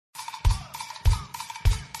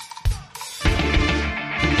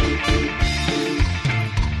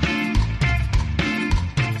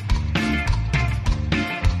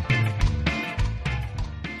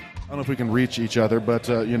know if we can reach each other, but,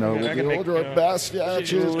 we'll do our best. Yeah,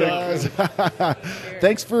 cheers, guys.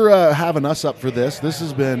 Thanks for having us up for this. This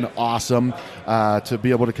has been awesome to be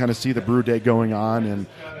able to kind of see the brew day going on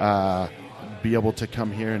and be able to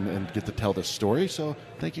come here and get to tell this story. So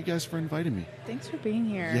thank you guys for inviting me. Thanks for being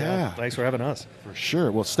here. Yeah. Thanks for having us. For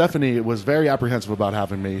sure. Well, Stephanie was very apprehensive about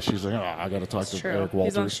having me. She's like, I got to talk to Eric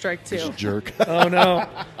Walters. He's on strike, too. He's a jerk. Oh, no.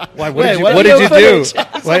 Why? What What did you do?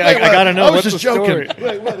 Wait, I got to know. I was What's just the joking. story?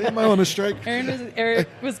 Wait, what? Am I on a strike? Eric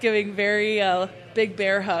was giving very big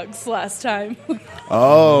bear hugs last time.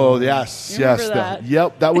 Oh, yes. You remember that?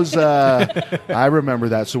 Yep, that was, I remember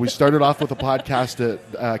that. So we started off with a podcast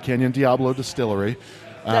at Canyon Diablo Distillery.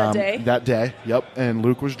 That day, yep. And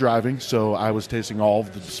Luke was driving, so I was tasting all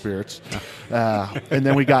of the spirits. And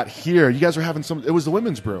then we got here. You guys were having it was the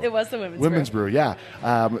women's brew. It was the women's brew. Yeah.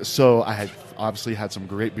 So I had obviously had some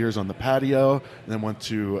great beers on the patio, and then went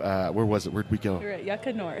to, where was it? Where'd we go? We were at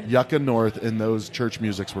Yucca North. Yucca North, and those church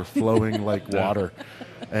musics were flowing like water.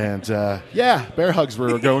 And, bear hugs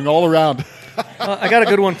were going all around. I got a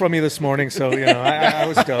good one from you this morning, so I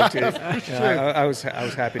was stoked. I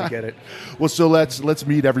was happy to get it. Well, so let's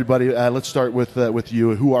meet everybody. Let's start with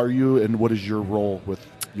you. Who are you, and what is your role with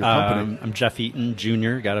your company? I'm Jeff Eaton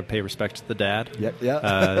Jr. Got to pay respect to the dad.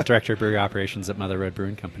 Yeah. Director of Brewery Operations at Mother Road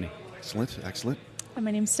Brewing Company. Excellent. My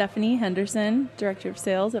name's Stephanie Henderson, Director of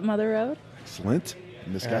Sales at Mother Road. Excellent.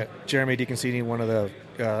 And this guy? Jeremy DiConcini, one of the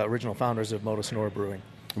original founders of Moto Sonora Brewing.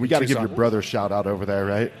 We got to give your brother a shout out over there,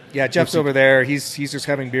 right? Yeah, Jeff's over there. He's just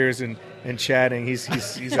having beers and chatting. He's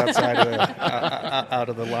outside out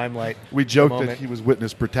of the limelight. We joked that he was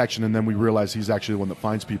witness protection, and then we realized he's actually the one that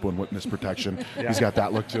finds people in witness protection. Yeah. He's got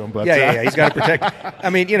that look to him. But yeah. He's got to protect. I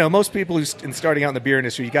mean, most people who's starting out in the beer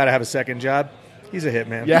industry, you got to have a second job. He's a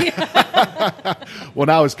hitman. Yeah. Well,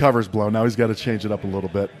 now his cover's blown. Now he's got to change it up a little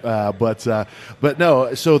bit. But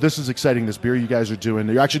no. So this is exciting. This beer you guys are doing.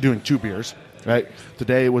 You're actually doing 2 beers. Right.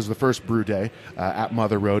 Today was the first brew day at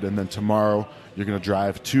Mother Road, and then tomorrow you're going to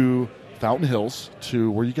drive to Fountain Hills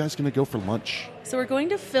to where you guys going to go for lunch. So we're going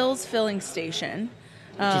to Phil's Filling Station,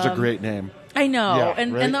 which is a great name. I know, yeah,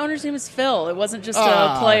 and right? the owner's name is Phil. It wasn't just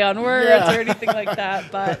a play on words or anything like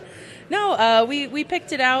that, but. No, we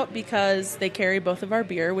picked it out because they carry both of our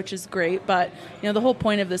beer, which is great. But the whole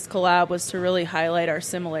point of this collab was to really highlight our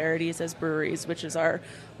similarities as breweries, which is our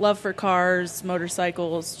love for cars,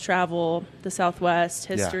 motorcycles, travel, the Southwest,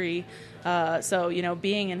 history. Yeah. So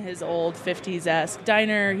being in his old 50s-esque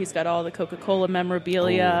diner, he's got all the Coca-Cola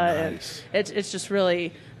memorabilia, nice. And it's just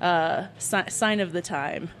really sign of the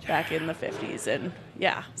time back in the 50s, and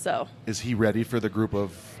so. Is he ready for the group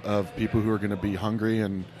of people who are going to be hungry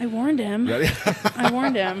and? I warned him. Ready? I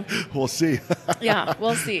warned him. We'll see. Yeah,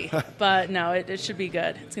 we'll see. But no, it should be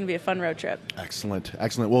good. It's going to be a fun road trip. Excellent.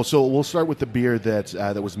 Well, so we'll start with the beer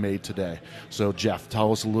that was made today. So Jeff,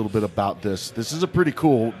 tell us a little bit about this. This is a pretty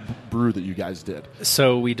cool brew that you guys did.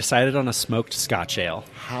 So we decided on a smoked Scotch ale.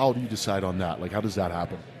 How do you decide on that? Like, how does that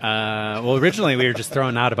happen? Well, originally we were just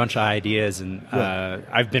throwing out a bunch of ideas, and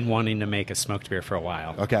I've been wanting to make a smoked beer for a while.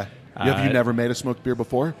 Okay. Have you never made a smoked beer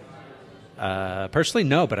before? Personally,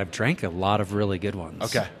 no, but I've drank a lot of really good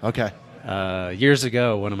ones. Okay. Years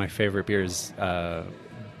ago, one of my favorite beers, I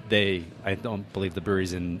don't believe the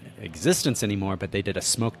brewery's in existence anymore, but they did a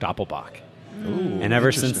smoked Doppelbock. Ooh, and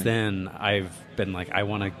ever since then, I've been like, I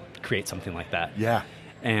want to create something like that. Yeah.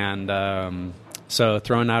 And so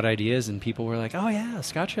throwing out ideas, and people were like, oh, yeah,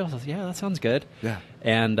 Scotch ale, yeah, that sounds good. Yeah.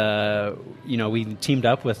 And, we teamed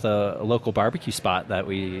up with a local barbecue spot that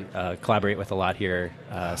we collaborate with a lot here,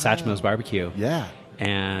 Satchmo's Barbecue. Yeah.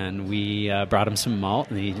 And we brought him some malt,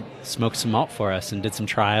 and he smoked some malt for us and did some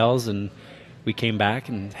trials, and we came back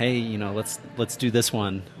and, hey, let's do this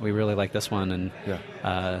one. We really like this one.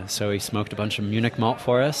 And so he smoked a bunch of Munich malt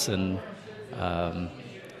for us, and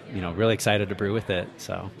really excited to brew with it.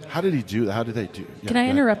 So how did he do that? How did they do? Yeah, Can I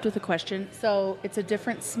interrupt with a question? So it's a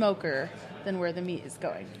different smoker than where the meat is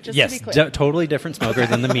going. Just yes, to be clear. Totally different smoker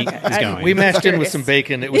than the meat is going. We matched in with some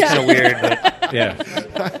bacon. It was kind of weird. But.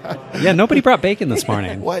 Yeah, nobody brought bacon this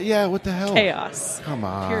morning. What? Yeah, what the hell? Chaos. Come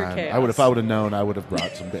on. Pure chaos. If I would have known, I would have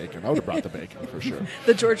brought some bacon. I would have brought the bacon for sure.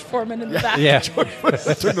 The George Foreman in the back. Yeah. I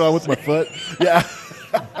turned it on with my foot. Yeah.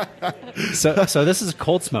 So this is a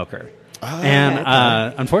cold smoker.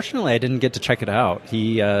 And unfortunately, I didn't get to check it out.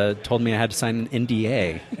 He told me I had to sign an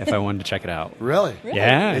NDA if I wanted to check it out. Really?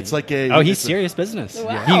 Yeah. It's like he's serious business.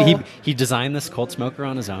 Wow. He designed this cold smoker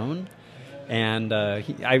on his own, and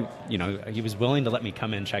he was willing to let me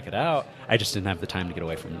come in and check it out. I just didn't have the time to get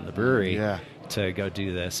away from the brewery to go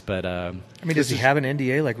do this. But does he have an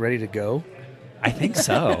NDA like ready to go? I think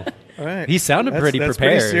so. All right. He sounded pretty that's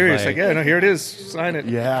prepared. Pretty serious. Here it is. Sign it.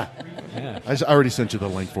 Yeah. Yeah. I already sent you the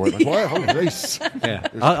link for it. Like, what? Holy race. Yeah.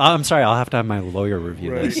 I'm sorry. I'll have to have my lawyer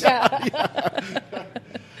review Right. this.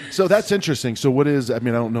 So that's interesting. So what is? I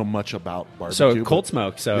mean, I don't know much about barbecue. So cold but-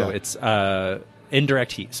 smoke. So Yeah. it's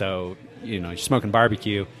indirect heat. So you're smoking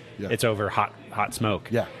barbecue. Yeah. It's over hot smoke.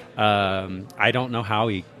 Yeah. I don't know how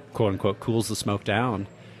he quote unquote cools the smoke down,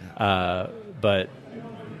 but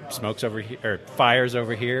smoke's over here or fire's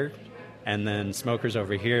over here, and then smoker's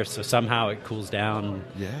over here. So somehow it cools down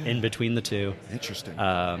in between the two. Interesting.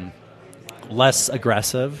 Less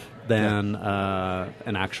aggressive than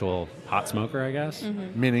an actual hot smoker, I guess.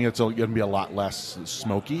 Meaning it's going to be a lot less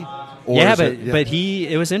smoky. Or Yeah, is but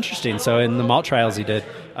it- it was interesting. So in the malt trials he did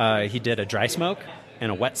a dry smoke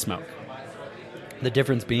and a wet smoke. The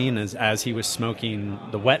difference being is as he was smoking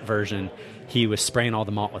the wet version, he was spraying all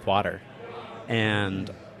the malt with water, and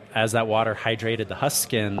as that water hydrated the husk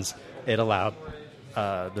skins, it allowed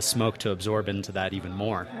the smoke to absorb into that even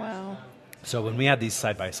more. Wow. So when we had these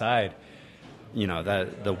side by side,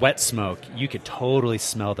 the wet smoke, you could totally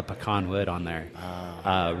smell the pecan wood on there.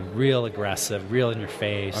 Real aggressive, real in your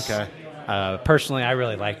face. Okay. Personally, I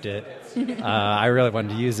really liked it. I really wanted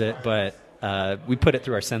to use it, but we put it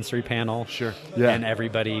through our sensory panel. Sure. Yeah. And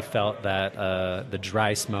everybody felt that the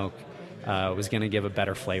dry smoke was going to give a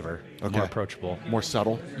better flavor, more approachable. more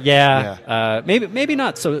subtle. Yeah. Maybe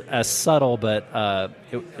not so as subtle, but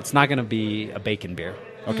it's not going to be a bacon beer.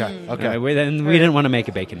 Okay. Okay. We didn't want to make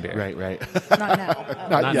a bacon beer. Right. Not now.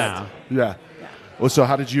 Not Not yet. now. Yeah. Well, so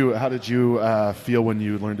how did you feel when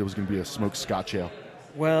you learned it was going to be a smoked Scotch ale?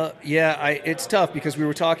 Well, yeah, it's tough because we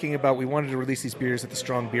were talking about we wanted to release these beers at the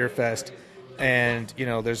Strong Beer Fest, and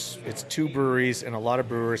it's two breweries and a lot of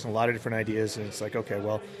brewers and a lot of different ideas, and it's like, okay,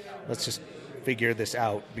 well, let's just figure this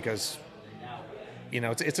out because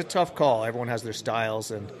it's a tough call. Everyone has their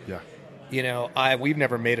styles, and we've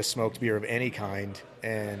never made a smoked beer of any kind,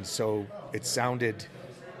 and so it sounded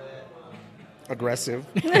aggressive.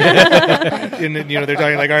 And then, they're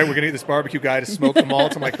talking like, all right, we're going to get this barbecue guy to smoke the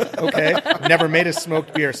malt. I'm like, okay, never made a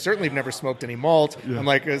smoked beer. Certainly have never smoked any malt. Yeah. I'm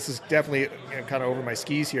like, this is definitely kind of over my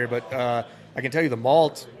skis here. But I can tell you the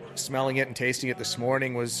malt, smelling it and tasting it this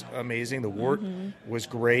morning was amazing. The wort was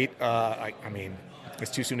great. I mean,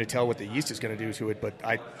 it's too soon to tell what the yeast is going to do to it, but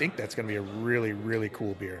I think that's going to be a really, really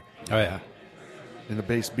cool beer. Oh, yeah. And the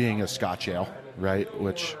base being a Scotch ale, right?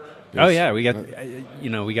 Which... Oh yeah, we got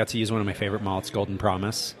to use one of my favorite malts, Golden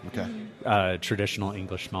Promise. Okay. Traditional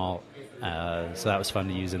English malt, so that was fun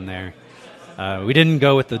to use in there. We didn't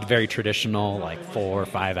go with the very traditional 4 or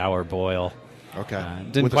 5 hour boil. Okay.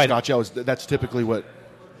 Didn't with quite. the Scotch ale, that's typically what.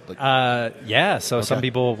 Yeah. So Okay. some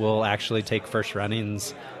people will actually take first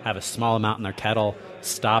runnings, have a small amount in their kettle,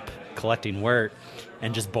 stop collecting wort,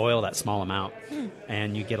 and just boil that small amount,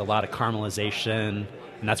 and you get a lot of caramelization.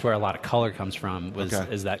 And that's where a lot of color comes from,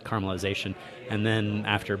 is that caramelization. And then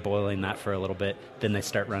after boiling that for a little bit, then they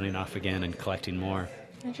start running off again and collecting more.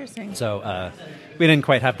 Interesting. So we didn't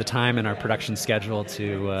quite have the time in our production schedule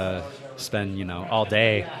to spend, all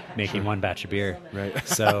day making one batch of beer. Right.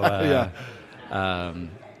 So,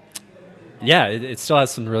 it still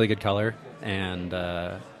has some really good color, and,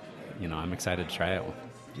 I'm excited to try it.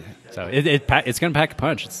 Yeah. So it's going to pack a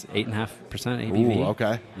punch. It's 8.5% ABV. Ooh,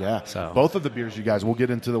 okay. Yeah. So both of the beers, you guys, we'll get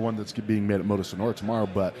into the one that's being made at Moto Sonora tomorrow,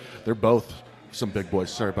 but they're both some big boys.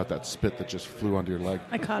 Sorry about that spit that just flew onto your leg.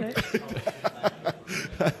 I caught it.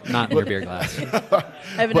 Not in your beer glass. I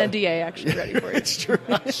have an NDA actually ready for you. It's true.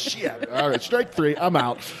 Shit. All right, strike 3. I'm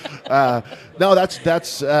out. No,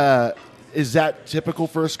 that's. Is that typical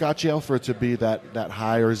for a Scotch ale for it to be that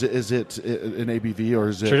high, or is it an ABV, or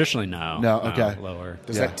is it Traditionally, no. No, okay. Lower.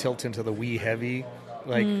 Does that tilt into the wee heavy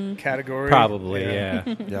category? Probably,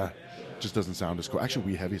 yeah. Yeah, just doesn't sound as cool. Actually,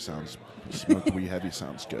 wee heavy sounds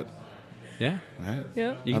good. Yeah. Right?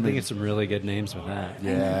 Yeah. You can think of some really good names with that.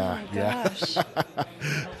 Yeah, yeah. Gosh.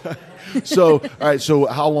 So, all right. So,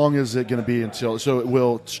 how long is it going to be until? So,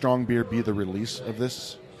 will Strong Beer be the release of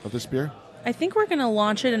this beer? I think we're going to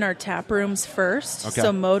launch it in our tap rooms first. Okay.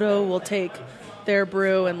 So Moto will take their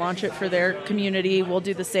brew and launch it for their community. We'll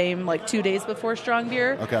do the same 2 days before Strong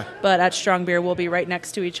Beer. Okay. But at Strong Beer, we'll be right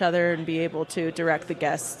next to each other and be able to direct the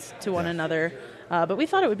guests to one another. But we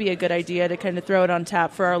thought it would be a good idea to kind of throw it on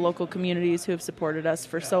tap for our local communities who have supported us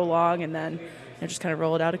for so long, and then just kind of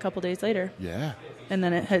roll it out a couple days later. Yeah. And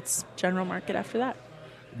then it hits general market after that.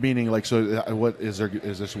 Meaning, what is there?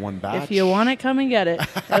 Is this one batch? If you want it, come and get it.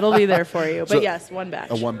 It'll be there for you. But So- yes, one batch.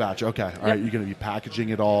 A one batch. Okay. All right. You're going to be packaging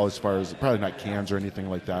it all as far as probably not cans or anything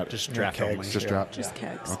like that. Just draft kegs. only. Just draft. Just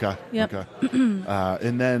kegs. Okay. Yep. Okay.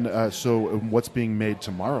 And then, so what's being made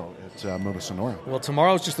tomorrow at Moto Sonora? Well,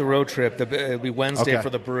 tomorrow's just the road trip. It'll be Wednesday Okay. for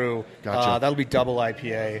the brew. Gotcha. That'll be double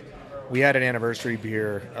IPA. we had an anniversary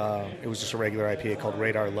beer. It was just a regular IPA called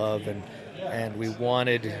Radar Love, and we've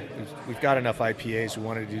got enough IPAs. We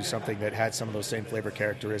wanted to do something that had some of those same flavor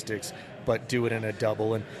characteristics, but do it in a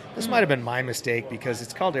double. And this might have been my mistake because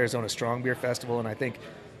it's called Arizona Strong Beer Festival, and I think,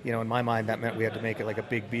 in my mind, that meant we had to make it like a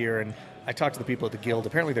big beer. And I talked to the people at the Guild.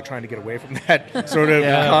 Apparently, they're trying to get away from that sort of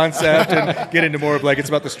concept and get into more of like it's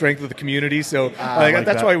about the strength of the community. So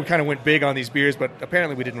that's why we kind of went big on these beers, but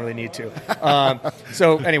apparently we didn't really need to.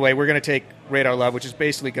 So anyway, we're going to take Radar Love, which is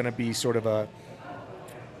basically going to be sort of a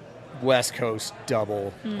West Coast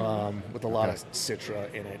double with a lot of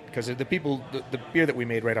Citra in it, because the beer that we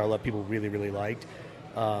made, Radar Love, people really, really liked.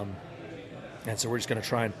 And so we're just going to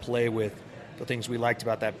try and play with the things we liked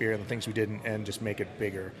about that beer and the things we didn't, and just make it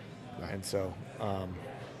bigger. And so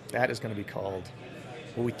that is going to be called,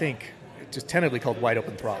 what we think, just tentatively called Wide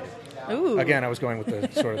Open Throttle. Ooh. Again, I was going with the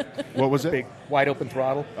sort of what was it? Big Wide Open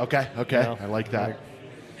Throttle. Okay. I like that.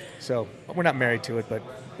 So we're not married to it, but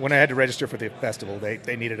when I had to register for the festival,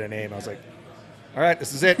 they needed a name. I was like, all right,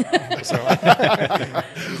 this is it.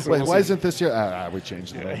 Wait, why isn't this your... we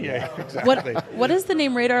changed the name. Yeah, exactly. What does the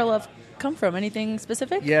name Radar Love come from? Anything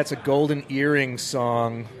specific? Yeah, it's a Golden Earring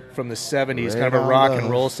song from the 70s, kind of a rock and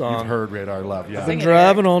roll song. You've heard Radar Love, yeah. I've been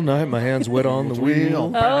driving all night, my hands wet on the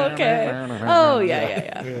wheel. Oh, okay. Oh,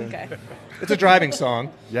 yeah. Okay. It's a driving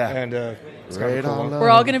song. Yeah. And it's kind of cool. We're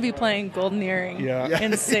all going to be playing Golden Earring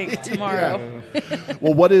in sync tomorrow.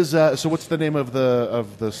 Well, what is so? What's the name of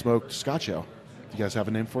the smoked Scotch ale? Do you guys have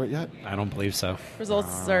a name for it yet? I don't believe so.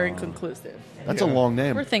 Results are inconclusive. That's a long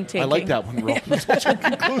name. We're think tanking. I like that one. Results are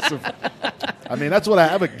inconclusive. I mean, that's what I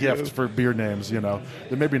have a gift for beer names. They're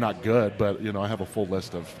maybe not good, but I have a full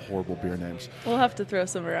list of horrible beer names. We'll have to throw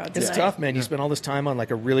some around. It's tonight. tough, man. You spend all this time on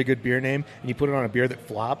like a really good beer name, and you put it on a beer that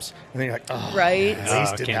flops, and then you're like, oh, right?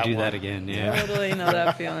 Wasted Can't do one. that again. Yeah. Totally know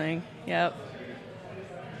that feeling. Yep.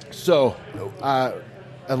 So,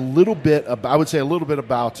 a little bit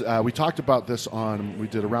about, we talked about this we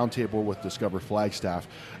did a roundtable with Discover Flagstaff,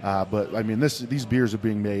 but I mean, these beers are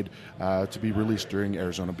being made to be released during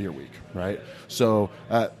Arizona Beer Week, right? So,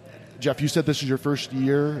 Jeff, you said this is your first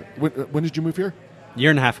year. When did you move here?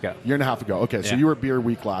 Year and a half ago. Okay, so you were at Beer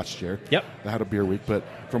Week last year. Yep. I had a Beer Week, but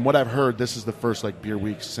from what I've heard, this is the first Beer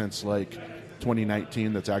Week since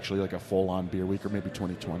 2019 that's actually a full-on Beer Week, or maybe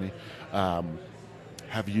 2020.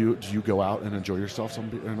 Do you go out and enjoy yourself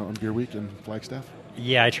on Beer Week in Flagstaff?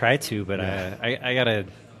 Yeah, I try to, but I got a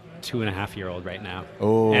 2.5-year-old right now,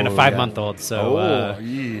 oh, and a 5-month-old. So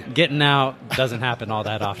yeah. Getting out doesn't happen all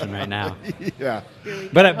that often right now. Yeah,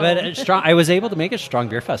 but strong. I was able to make a Strong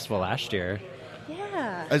Beer Festival last year.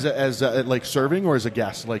 Yeah. As serving or as a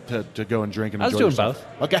guest, to go and drink and enjoy I was doing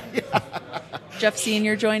yourself? both. Okay. Jeff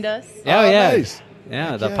Senior joined us. Oh yeah, nice.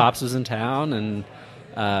 Yeah, the Pops was in town, and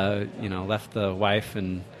left the wife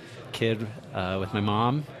and kid with my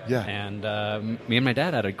mom. Yeah. And me and my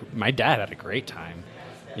dad had a great time.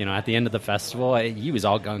 At the end of the festival, he was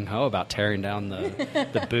all gung ho about tearing down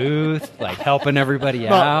the booth, helping everybody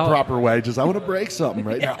Not out. proper way. Just I want to break something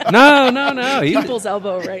right now. No. People's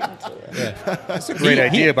elbow right into it. Yeah. That's a great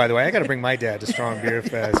idea, by the way. I got to bring my dad to Strong Beer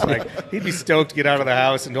Fest. He'd be stoked to get out of the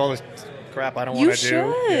house and do all this crap I don't want to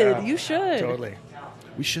do. You should. Totally.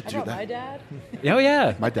 We should do that. My dad? Oh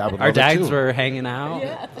yeah, My dad would Our love it, dads too. were hanging out.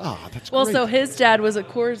 Yeah. Oh, that's Well, great. so his dad was a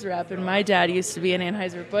Coors rep, and my dad used to be an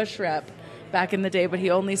Anheuser-Busch rep back in the day, but he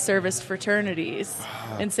only serviced fraternities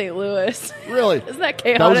in St. Louis. Really? Isn't that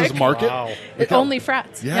chaotic? That was his market? Wow. Only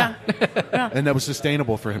frats. Yeah. Yeah. And that was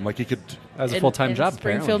sustainable for him. He could... That was a full time in job.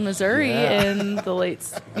 Springfield, apparently. Missouri Yeah. in the late,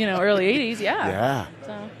 early 80s. Yeah. Yeah.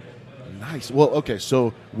 So. Nice. Well, okay,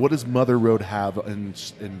 so what does Mother Road have in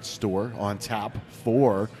store, on tap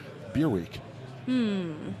for Beer Week?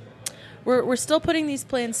 We're still putting these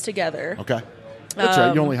plans together. Okay. That's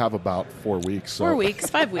right. You only have about 4 weeks. So. 4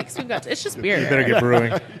 weeks, 5 weeks. We've got it's just beer. You better get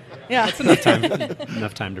brewing. Yeah.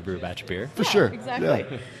 Enough time to brew a batch of beer. For sure. Exactly.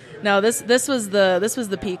 Yeah. No, this was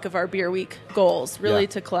the peak of our Beer Week goals, really,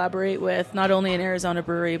 to collaborate with not only an Arizona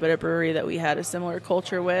brewery, but a brewery that we had a similar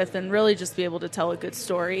culture with, and really just be able to tell a good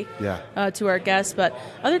story to our guests. But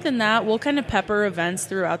other than that, we'll kind of pepper events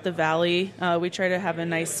throughout the valley. We try to have a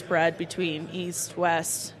nice spread between East,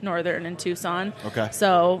 West, Northern, and Tucson. Okay.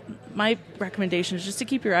 So my recommendation is just to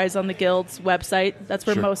keep your eyes on the Guild's website. That's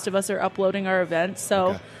where Sure. most of us are uploading our events. So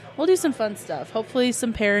Okay. we'll do some fun stuff. Hopefully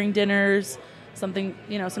some pairing dinners, something,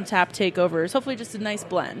 some tap takeovers. Hopefully just a nice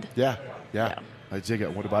blend. Yeah. I dig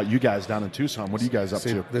it. What about you guys down in Tucson? What are you guys up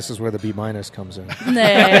See, to? this is where the B- comes in.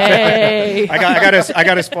 Nay. I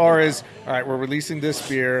got as far as, all right, we're releasing this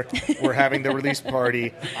beer. We're having the release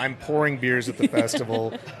party. I'm pouring beers at the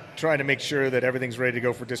festival. trying to make sure that everything's ready to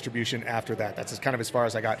go for distribution after that. That's kind of as far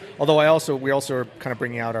as I got. Although we also are kind of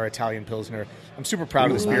bringing out our Italian Pilsner. I'm super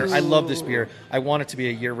proud of this beer. I love this beer. I want it to be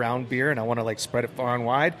a year-round beer, and I want to like spread it far and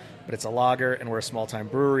wide. But it's a lager, and we're a small-time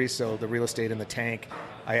brewery, so the real estate in the tank.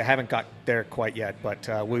 I haven't got there quite yet, but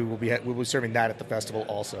we will be serving that at the festival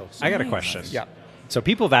also. So. I got a question. Yeah. So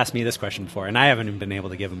people have asked me this question before, and I haven't even been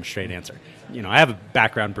able to give them a straight answer. I have a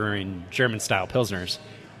background brewing German-style Pilsners.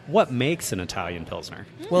 What makes an Italian Pilsner?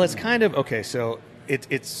 Well, it's kind of okay. So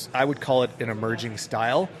it's I would call it an emerging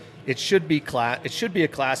style. It should be a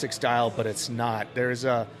classic style, but it's not. There's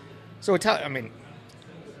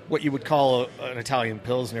what you would call an Italian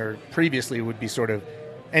Pilsner previously would be sort of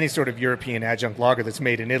any sort of European adjunct lager that's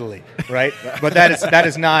made in Italy, right? But that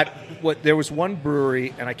is not what. There was one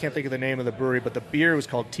brewery, and I can't think of the name of the brewery, but the beer was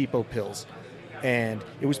called Tipo Pils. And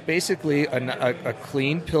it was basically a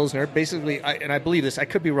clean Pilsner. Basically, and I believe this. I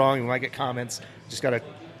could be wrong. We might get comments. Just got to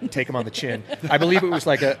take them on the chin. I believe it was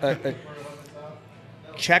like a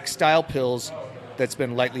Czech-style Pils that's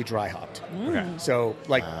been lightly dry hopped. Okay. So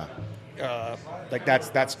like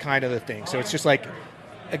that's kind of the thing. So it's just like,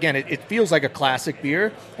 again, it feels like a classic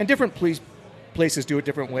beer. And different places do it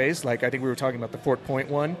different ways. Like I think we were talking about the Fort Point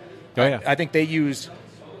one. Oh, yeah. I think they use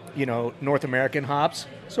North American hops.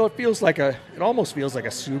 So it almost feels like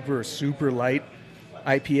a super light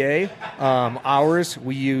IPA. Ours,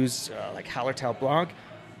 we use like Hallertau Blanc,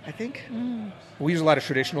 I think. We use a lot of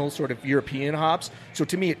traditional sort of European hops. So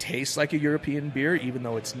to me, it tastes like a European beer, even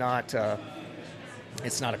though it's not a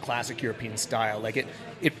classic European style. Like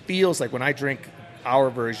it feels like when I drink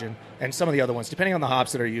our version and some of the other ones, depending on the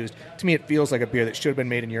hops that are used, to me it feels like a beer that should have been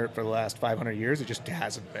made in Europe for the last 500 years. It just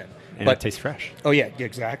hasn't been. And it tastes fresh. Oh, yeah,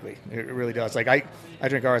 exactly. It really does. Like I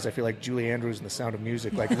drink ours, I feel like Julie Andrews in The Sound of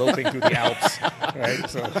Music, like loping through the Alps. Right?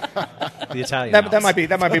 So The Italian that might be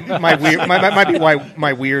my weird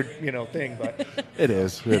my weird thing, but It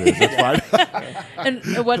is. It's fine.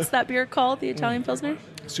 And what's that beer called? The Italian Pilsner?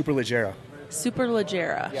 Super Leggera. Super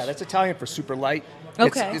Leggera. Yeah, that's Italian for super light.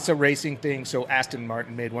 Okay. It's a racing thing. So Aston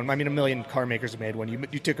Martin made one. I mean, a million car makers have made one.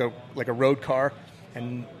 You took a road car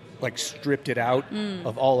and like stripped it out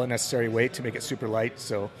of all unnecessary weight to make it super light.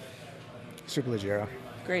 So Super Leggera.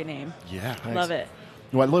 Great name. Yeah. Nice. Love it.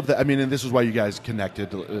 Well, I love that. I mean, and this is why you guys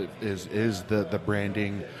connected is the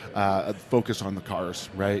branding, focus on the cars,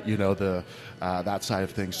 right? That side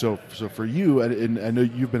of things. So for you, and I know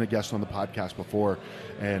you've been a guest on the podcast before,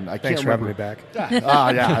 and I Thanks can't for having remember. me back.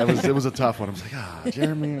 Yeah, it was a tough one. I was like,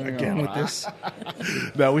 Jeremy Again with this.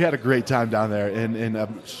 No, we had a great time down there, and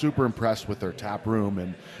I'm super impressed with their tap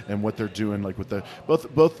room and what they're doing. Like with the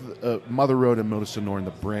both Mother Road and Moto Sonora, and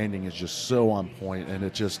the branding is just so on point, and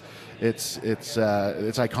it's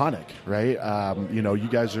iconic, right? You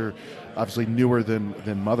guys are obviously newer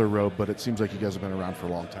than Mother Road, but it seems like you guys have been around for a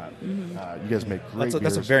long time. You guys make great beers.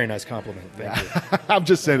 That's a very nice compliment. Thank you. I'm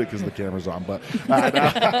just saying it because the camera's on. But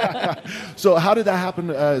so how did that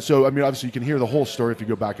happen? So I mean, obviously you can hear the whole story if you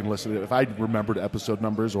go back and listen to it. If I remembered episode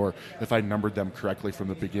numbers or if I numbered them correctly from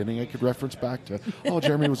the beginning, I could reference back to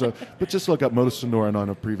Jeremy was but just look up Moto Sonora on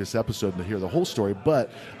a previous episode to hear the whole story.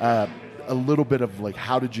 But a little bit of like,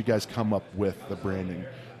 how did you guys come up with the branding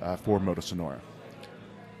for Moto Sonora?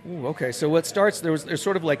 Ooh, okay, so what starts there's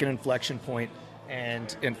sort of like an inflection point,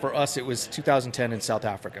 and for us it was 2010 in South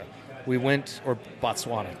Africa. We went, or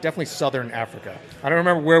Botswana, definitely Southern Africa. I don't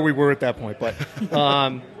remember where we were at that point, but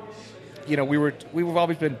we've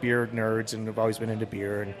always been beer nerds and we've always been into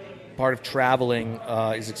beer, and part of traveling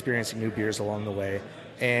is experiencing new beers along the way.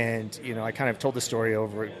 And I kind of told the story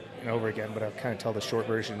over and over again, but I'll kind of tell the short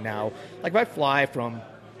version now. Like if I fly from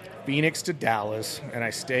Phoenix to Dallas and I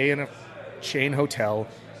stay in a chain hotel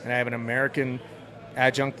and I have an American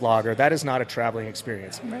adjunct lager, that is not a traveling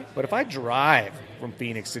experience. Right. But if I drive from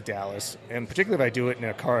Phoenix to Dallas, and particularly if I do it in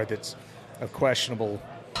a car that's of questionable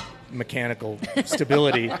mechanical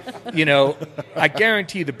stability, I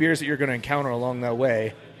guarantee the beers that you're going to encounter along that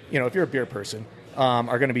way, if you're a beer person,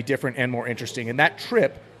 are going to be different and more interesting. And that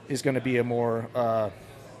trip is going to be a more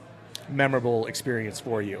memorable experience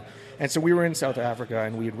for you. And so we were in South Africa,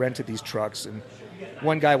 and we had rented these trucks, and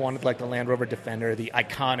one guy wanted like the Land Rover Defender, the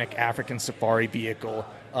iconic African safari vehicle,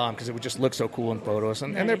 because it would just look so cool in photos.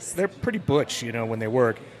 And, nice. and they're pretty butch, when they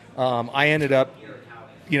work. I ended up,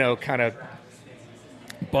 kind of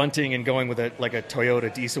bunting and going with a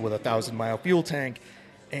Toyota diesel with a 1,000-mile fuel tank.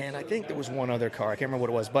 And I think there was one other car. I can't remember what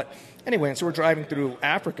it was. But anyway, and so we're driving through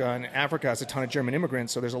Africa, and Africa has a ton of German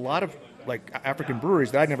immigrants, so there's a lot of like African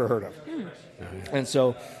breweries that I'd never heard of. And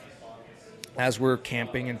so as we're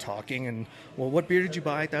camping and talking, and, well, what beer did you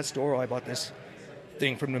buy at that store? Oh, I bought this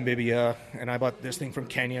thing from Namibia, and I bought this thing from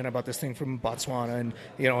Kenya, and I bought this thing from Botswana, and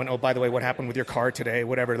and oh, by the way, what happened with your car today?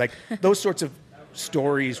 Whatever, like those sorts of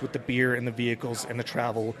stories with the beer and the vehicles and the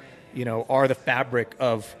travel, are the fabric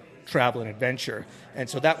of travel and adventure. And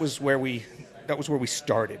so that was where we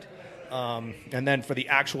started. And then for the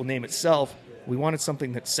actual name itself, we wanted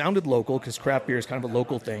something that sounded local, because craft beer is kind of a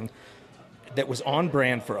local thing, that was on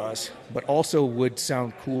brand for us, but also would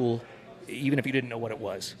sound cool even if you didn't know what it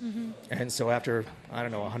was. Mm-hmm. And so after,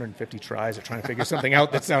 150 tries of trying to figure something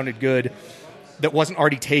out that sounded good, that wasn't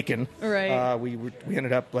already taken, right. We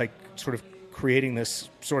ended up like sort of creating this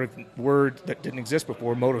sort of word that didn't exist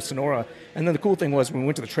before, Moto Sonora. And then the cool thing was when we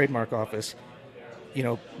went to the trademark office,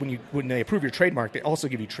 when they approve your trademark, they also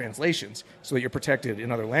give you translations so that you're protected in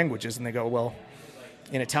other languages. And they go, well,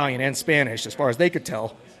 in Italian and Spanish, as far as they could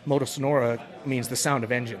tell, Moto Sonora means the sound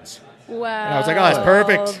of engines. Wow. And I was like, oh, that's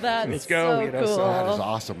perfect. That's Let's go. So cool. That is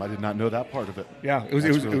awesome. I did not know that part of it. Yeah, it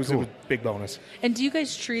was a big bonus. And do you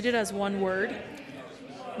guys treat it as one word?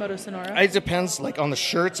 Moto Sonora? It depends. Like on the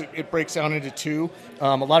shirts, it breaks down into two.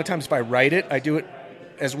 A lot of times if I write it, I do it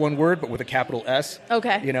as one word, but with a capital S.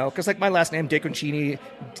 Okay. Because like my last name, DeConcini,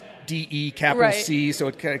 D-E, capital right. C, so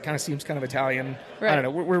it kind of seems kind of Italian. Right. I don't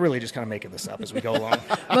know. We're really just kind of making this up as we go along.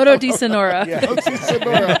 Moto di Sonora. Yeah.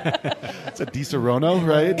 It's a Di Serono,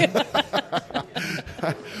 right?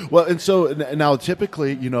 Well, and so now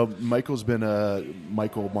typically, Michael's been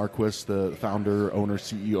Michael Marquis, the founder, owner,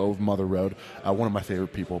 CEO of Mother Road, one of my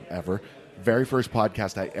favorite people ever. Very first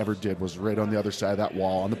podcast I ever did was right on the other side of that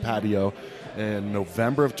wall on the patio in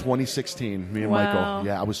November of 2016. Me and Wow. Michael.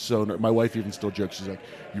 Yeah, I was so my wife even still jokes. She's like,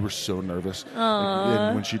 "You were so nervous."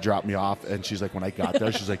 And when she dropped me off, and she's like, when I got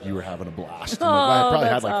there, she's like, "You were having a blast." I'm like, I probably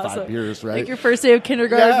had like awesome. 5 beers, right? Like your first day of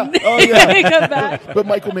kindergarten. Yeah. Oh yeah. Come back. But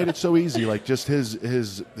Michael made it so easy, like just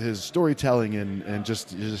his storytelling and just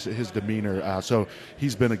his demeanor. So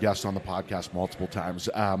he's been a guest on the podcast multiple times.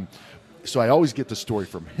 So I always get the story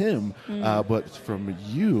from him, but from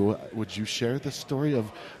you, would you share the story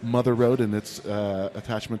of Mother Road and its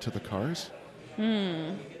attachment to the cars?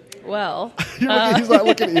 Well, He's not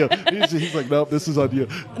looking at you. He's like, nope, this is on you.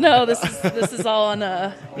 no, this is all on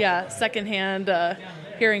secondhand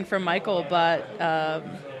hearing from Michael, but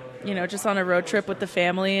just on a road trip with the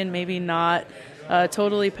family and maybe not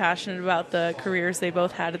totally passionate about the careers they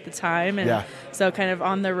both had at the time, and so kind of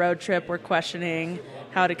on the road trip we're questioning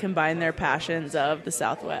how to combine their passions of the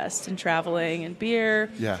Southwest and traveling and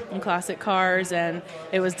beer and classic cars, and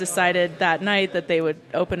it was decided that night that they would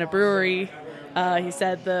open a brewery. He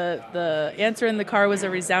said the answer in the car was a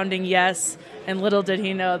resounding yes, and little did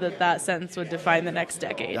he know that sentence would define the next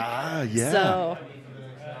decade. Ah, yeah. So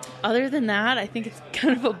other than that, I think it's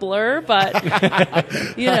kind of a blur, but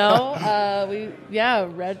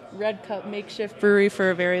Red Cup makeshift brewery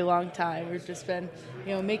for a very long time. We've just been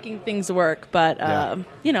making things work, but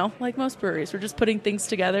like most breweries, we're just putting things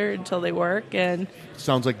together until they work. And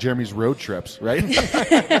sounds like Jeremy's road trips, right?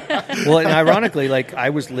 Well, and ironically, like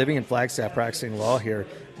I was living in Flagstaff practicing law here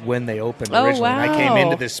when they opened originally. Oh, wow. And I came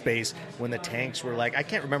into this space when the tanks were like, I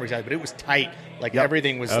can't remember exactly, but it was tight. Like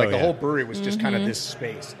everything was the whole brewery was just kind of this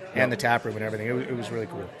space and the tap room and everything. It was really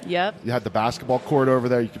cool. Yep. You had the basketball court over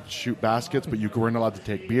there. You could shoot baskets, but you weren't allowed to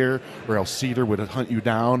take beer, or else Cedar would hunt you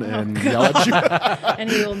down and yell at you. And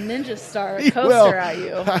he will ninja star a coaster at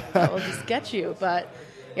you. That will just get you. But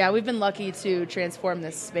yeah, we've been lucky to transform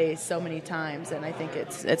this space so many times, and I think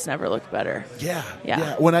it's never looked better. Yeah.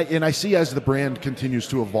 When I see as the brand continues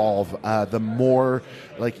to evolve, the more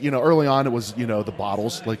early on it was the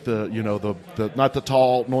bottles, like the not the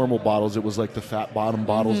tall normal bottles. It was like the fat bottom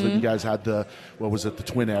bottles that you guys had. The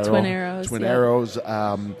Twin Arrow? Twin Arrows.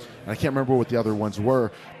 And I can't remember what the other ones were,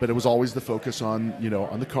 but it was always the focus on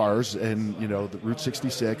on the cars and the Route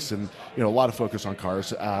 66 and a lot of focus on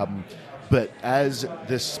cars. But as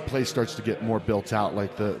this place starts to get more built out,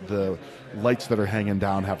 like the lights that are hanging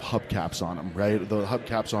down have hubcaps on them, right? The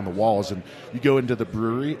hubcaps on the walls, and you go into the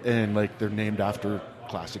brewery and they're named after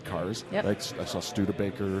classic cars. Yep. Like I saw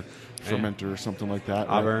Studebaker, Fermenter, or something like that.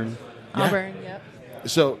 Auburn. Yeah. Auburn, yep.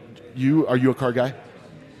 So are you a car guy?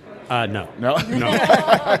 No. No.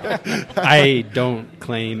 I don't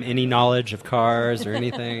claim any knowledge of cars or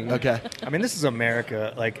anything. Okay. I mean, this is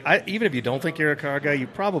America. Like, even if you don't think you're a car guy, you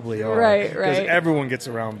probably are. Right. Because everyone gets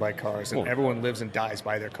around by cars, and everyone lives and dies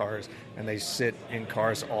by their cars, and they sit in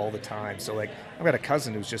cars all the time. So, like, I've got a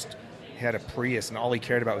cousin who's just had a Prius, and all he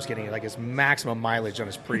cared about was getting like his maximum mileage on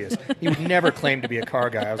his Prius. He would never claim to be a car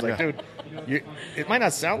guy. I was like, dude, it might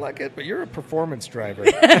not sound like it, but you're a performance driver.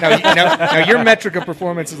 Now your metric of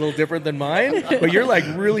performance is a little different than mine, but you're like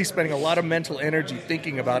really spending a lot of mental energy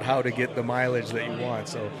thinking about how to get the mileage that you want.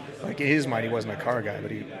 So, like in his mind, he wasn't a car guy,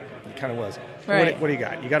 but he kind of was. Right. What do you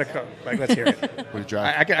got? You got a car? Like, let's hear it. What do you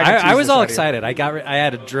drive? I was all excited.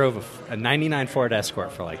 I drove a '99 Ford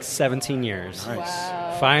Escort for like 17 years. Nice.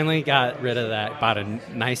 Wow. Finally got rid of that. Bought a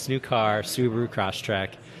nice new car, Subaru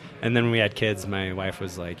Crosstrek, and then when we had kids, my wife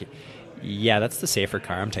was like, "Yeah, that's the safer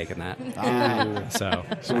car. I'm taking that." So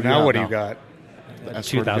now what do you got?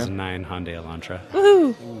 2009 Hyundai Elantra.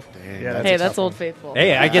 Woohoo! Yeah, Hey, that's Old Faithful.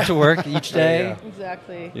 Hey, I get to work each day. Yeah.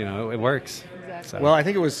 Exactly. You know, it works. Exactly. So. Well, I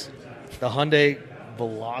think it was the Hyundai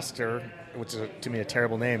Veloster, which is to me a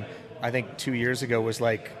terrible name. I think 2 years ago was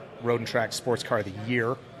like Road and Track Sports Car of the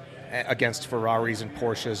Year against Ferraris and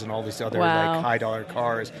Porsches and all these other like high dollar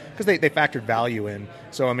cars because they factored value in.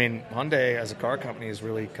 So I mean, Hyundai as a car company is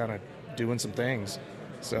really kind of doing some things.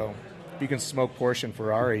 So if you can smoke Porsche and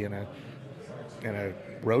Ferrari in a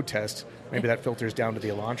road test, maybe that filters down to the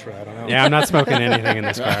Elantra. I don't know. Yeah, I'm not smoking anything in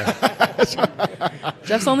this car.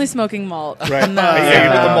 Jeff's only smoking malt. Right. No.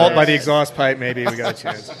 Yeah, with the malt by the exhaust pipe, maybe we got a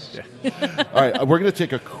chance. All right, we're going to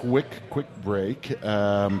take a quick break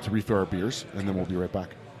to refill our beers, and then we'll be right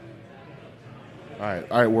back. All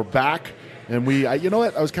right, we're back. And you know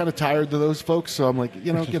what? I was kind of tired of those folks, so I'm like,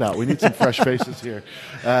 get out. We need some fresh faces here.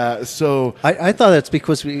 So I thought that's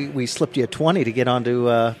because we slipped you a 20 to get on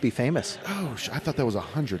to Be Famous. Oh, I thought that was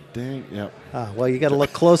 100. Dang. Yep. Well, you got to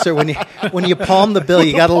look closer when you palm the bill.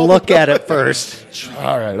 You got to look at it first.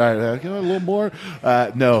 All right. A little more.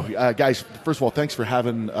 No, guys. First of all, thanks for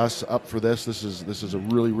having us up for this. This is a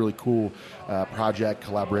really, really cool project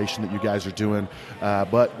collaboration that you guys are doing.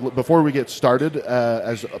 But before we get started,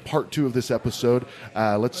 as a part 2 of this episode,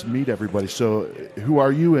 let's meet everybody. So, who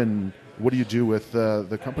are you, and what do you do with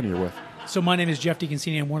the company you're with? So my name is Jeff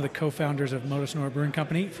DiConcini. I'm one of the co-founders of Moto Sonora Brewing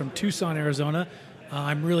Company from Tucson, Arizona.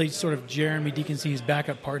 I'm really sort of Jeremy DiConcini's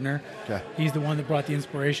backup partner. Okay. He's the one that brought the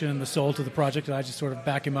inspiration and the soul to the project, and I just sort of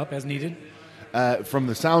back him up as needed. From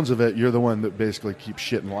the sounds of it, you're the one that basically keeps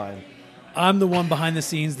shit in line. I'm the one behind the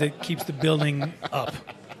scenes that keeps the building up.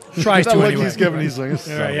 Tries to anyway. He's giving. He's like,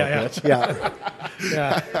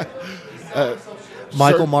 Yeah.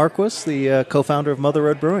 Michael Marquis, the co-founder of Mother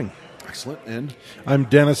Road Brewing. Excellent. And I'm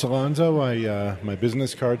Dennis Alonzo. My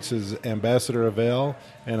business card says Ambassador of Ale,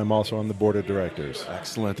 and I'm also on the board of directors.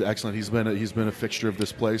 Excellent. He's been a fixture of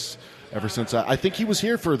this place ever since I think he was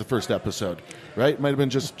here for the first episode, right? Might have been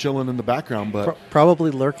just chilling in the background, but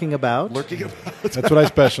probably lurking about. That's what I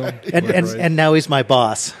special. And now he's my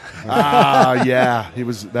boss. Yeah.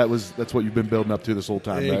 That's what you've been building up to this whole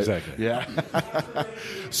time, right? Exactly. Yeah.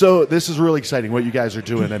 So this is really exciting what you guys are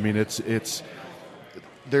doing. I mean, it's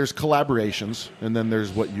there's collaborations, and then there's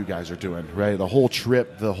what you guys are doing, right? The whole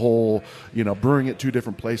trip, the whole, brewing at 2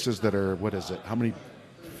 different places that are, what is it? How many?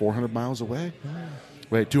 400 miles away?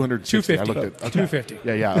 Wait, 260. 250. I looked at 250.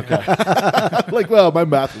 Yeah, okay. Like, well, my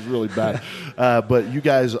math was really bad. But you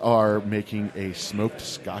guys are making a smoked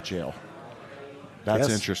Scotch ale. That's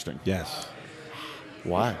interesting. Yes.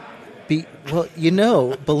 Why?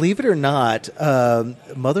 Believe it or not,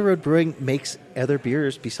 Mother Road Brewing makes other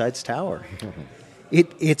beers besides Tower.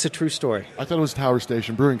 It's a true story. I thought it was Tower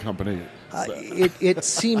Station Brewing Company. It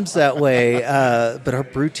seems that way, but our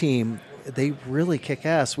brew team, they really kick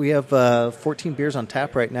ass. We have 14 beers on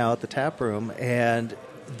tap right now at the tap room, and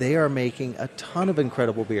they are making a ton of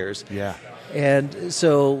incredible beers. Yeah. And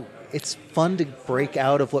so it's fun to break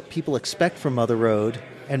out of what people expect from Mother Road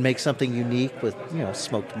and make something unique with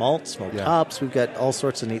smoked malt, smoked hops. We've got all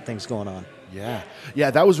sorts of neat things going on. Yeah,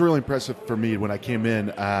 that was really impressive for me when I came in.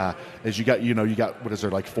 As you got what is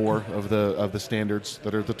there, like 4 of the standards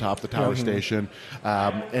that are at the top, the Tower Station,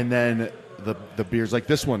 and then the beers like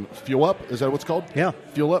this one, Fuel Up. Is that what it's called? Yeah,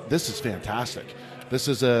 Fuel Up. This is fantastic. This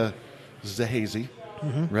is a hazy,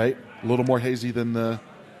 right? A little more hazy than the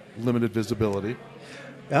limited visibility.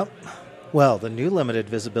 Yep. Well, the new limited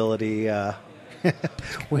visibility.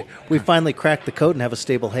 We finally cracked the code and have a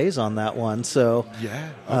stable haze on that one. So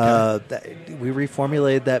we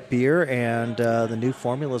reformulated that beer, and the new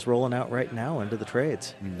formula is rolling out right now into the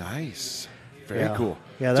trades. Nice, very cool.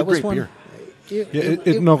 Yeah, it's that a was great one. beer.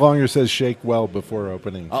 It no longer says shake well before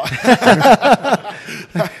opening.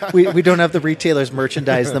 We don't have the retailers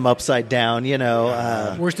merchandise them upside down,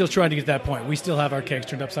 We're still trying to get to that point. We still have our kegs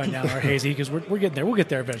turned upside down, our hazy, because we're getting there. We'll get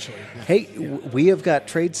there eventually. Hey, we have got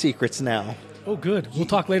trade secrets now. Oh, good. We'll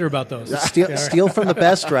talk later about those. Steal from the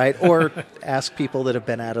best, right? Or ask people that have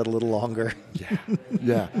been at it a little longer.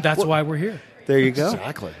 Yeah. That's why we're here. There you go.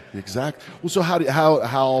 Exactly. Well, so how do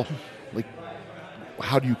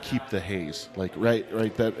you keep the haze? Like,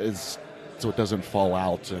 right. That is so it doesn't fall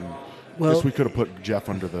out. And I guess we could have put Jeff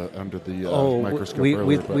under the microscope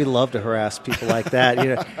earlier. We love to harass people like that.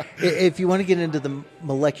 If you want to get into the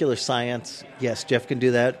molecular science, yes, Jeff can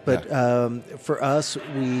do that. But for us,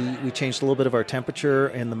 we changed a little bit of our temperature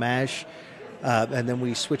in the mash, and then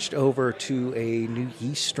we switched over to a new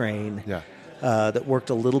yeast strain. That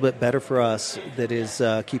worked a little bit better for us. That is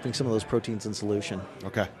keeping some of those proteins in solution.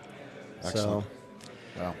 Okay, excellent.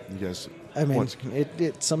 Wow, you guys. I mean,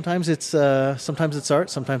 sometimes it's art, sometimes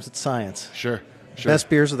it's science. Sure. Best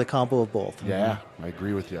beers are the combo of both. Yeah, I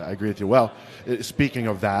agree with you. Well, speaking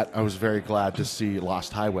of that, I was very glad to see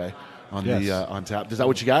Lost Highway on on tap. Is that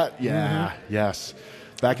what you got? Yeah. Mm-hmm. Yes.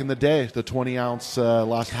 Back in the day, the 20-ounce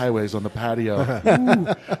Lost Highways on the patio. Ooh,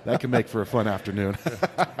 that can make for a fun afternoon.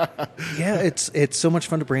 Yeah, it's so much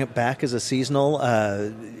fun to bring it back as a seasonal.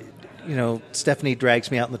 Stephanie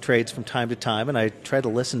drags me out in the trades from time to time, and I try to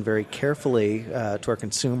listen very carefully to our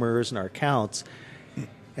consumers and our accounts.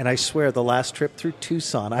 And I swear, the last trip through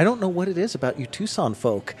Tucson, I don't know what it is about you Tucson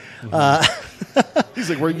folk. He's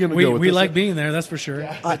like, where are you going to go with We this? like being there, that's for sure.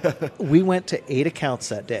 We went to 8 accounts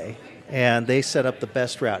that day. And they set up the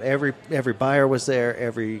best route. Every buyer was there,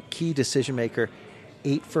 every key decision maker.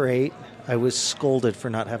 8 for 8. I was scolded for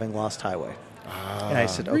not having Lost Highway. And I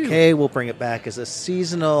said, okay, we'll bring it back as a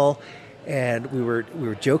seasonal. And we were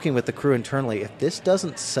joking with the crew internally, if this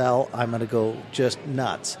doesn't sell, I'm going to go just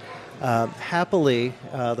nuts. Happily,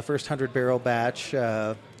 the first 100-barrel batch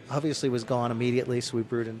obviously was gone immediately, so we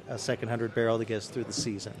brewed a second 100-barrel to get us through the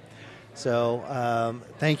season. So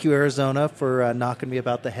thank you, Arizona, for knocking me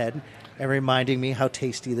about the head and reminding me how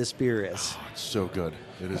tasty this beer is. Oh, it's so good.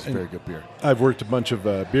 It is a very good beer. I've worked a bunch of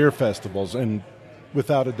beer festivals, and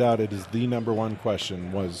without a doubt, it is the number one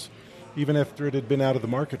question was, even after it had been out of the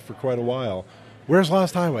market for quite a while, where's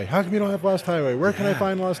Lost Highway? How come you don't have Lost Highway? Where can I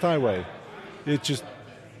find Lost Highway? It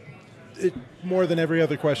more than every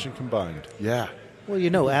other question combined. Yeah.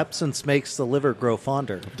 Well, absence makes the liver grow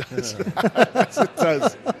fonder. It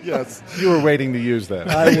does. Yes. You were waiting to use that.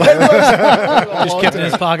 Just kept it in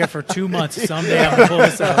his pocket for 2 months. Someday I'm going to pull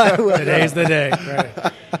this out. Today's the day.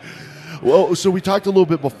 Right. Well, so we talked a little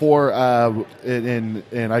bit before, and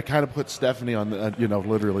I kind of put Stephanie on the,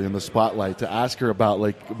 literally in the spotlight to ask her about,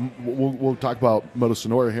 like, we'll talk about Moto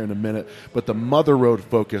Sonora here in a minute, but the Mother Road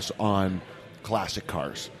focus on classic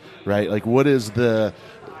cars, right? Like, what is the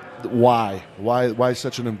why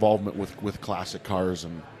such an involvement with classic cars?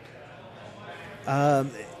 And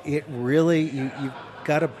it really you've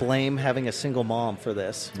got to blame having a single mom for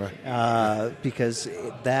this, right? Because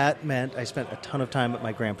that meant I spent a ton of time at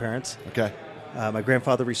my grandparents. Okay. My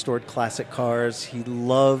grandfather restored classic cars. He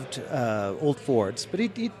loved old Fords, but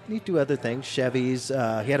he'd do other things,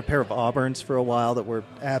 Chevys. He had a pair of Auburns for a while that were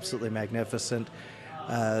absolutely magnificent.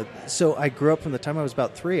 So I grew up from the time I was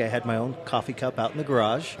about 3. I had my own coffee cup out in the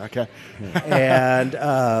garage. Okay. And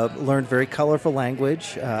learned very colorful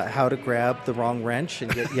language, how to grab the wrong wrench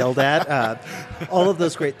and get yelled at, all of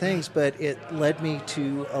those great things. But it led me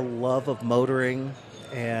to a love of motoring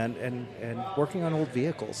and working on old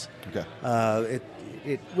vehicles. Okay.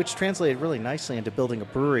 Which translated really nicely into building a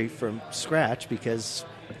brewery from scratch, because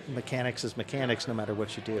mechanics is mechanics no matter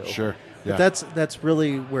what you do. Sure. Yeah. But that's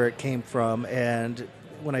really where it came from. And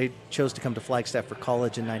when I chose to come to Flagstaff for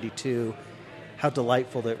college in '92, how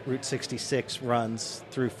delightful that Route 66 runs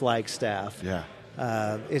through Flagstaff. Yeah.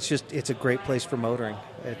 It's a great place for motoring.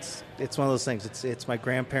 It's one of those things. It's my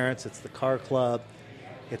grandparents. It's the car club.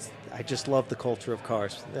 I just love the culture of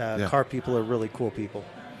cars. Car people are really cool people.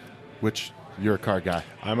 Which you're a car guy.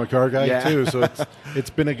 I'm a car guy too, so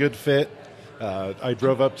it's been a good fit. I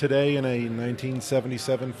drove up today in a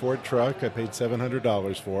 1977 Ford truck. I paid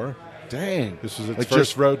 $700 for. Dang. This was its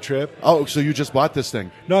first road trip. Oh, so you just bought this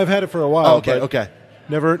thing? No, I've had it for a while. Oh, okay.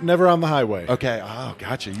 Never on the highway. Okay. Oh,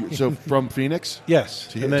 gotcha. So from Phoenix?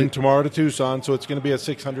 Yes. And then tomorrow to Tucson, so it's going to be a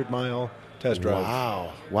 600-mile test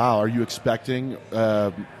drive. Wow. Are you expecting...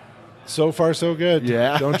 So far, so good.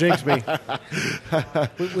 Yeah. Don't jinx me.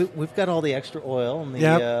 We've got all the extra oil and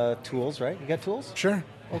the tools, right? You got tools? Sure.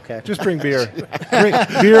 Okay. Just bring beer. Bring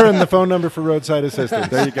beer and the phone number for roadside assistance.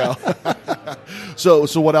 There you go. So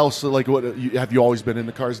what else? Like, have you always been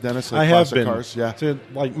into cars, Dennis? Like I have been. Cars? Yeah. So,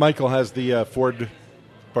 like Michael has the Ford.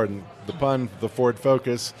 Pardon the pun. The Ford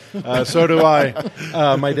Focus. So do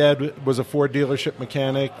I. My dad was a Ford dealership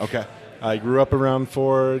mechanic. Okay. I grew up around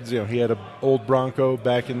Fords. He had an old Bronco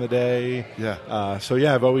back in the day. Yeah. So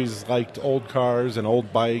I've always liked old cars and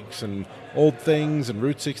old bikes and old things and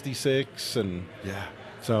Route 66 and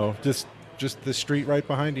so just the street right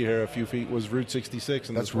behind you here, a few feet, was Route 66.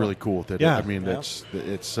 And that's really cool.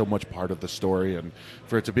 It's so much part of the story, and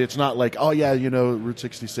for it to be, it's not like, oh yeah, Route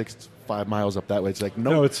 66, 5 miles up that way. It's like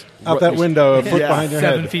no, it's out that window, a foot behind your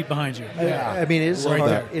head, 7 feet behind you. I mean, it is right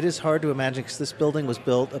hard. there. It is hard to imagine because this building was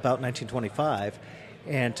built about 1925,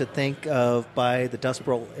 and to think of by the Dust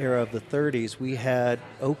Bowl era of the 30s, we had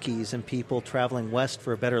Okies and people traveling west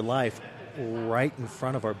for a better life right in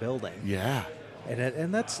front of our building. Yeah.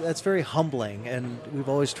 And that's very humbling, and we've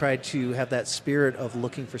always tried to have that spirit of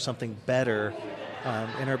looking for something better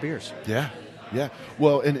in our beers. Yeah.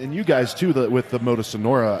 Well, and you guys too, with the Moto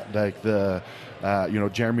Sonora, like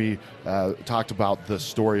Jeremy talked about the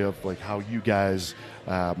story of like how you guys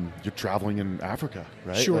you're traveling in Africa,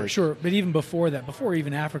 right? Sure. But even before that, before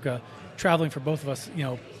even Africa, traveling for both of us,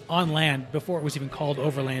 on land before it was even called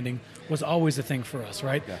overlanding was always a thing for us,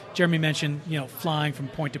 right? Yeah. Jeremy mentioned, flying from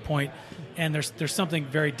point to point, and there's something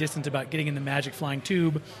very distant about getting in the magic flying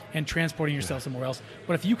tube and transporting yourself somewhere else.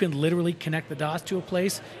 But if you can literally connect the dots to a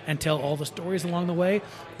place and tell all the stories along the way,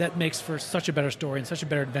 that makes for such a better story and such a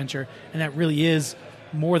better adventure, and that really is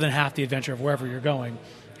more than half the adventure of wherever you're going.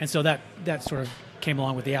 And so that sort of came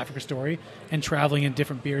along with the Africa story and traveling in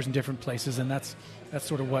different beers in different places, and that's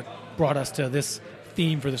sort of what brought us to this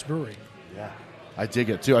theme for this brewery. Yeah, I dig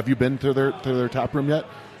it too. Have you been to their tap room yet?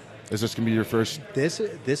 Is this going to be your first?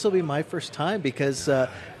 This will be my first time because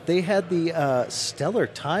they had the stellar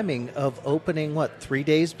timing of opening 3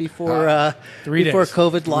 days before before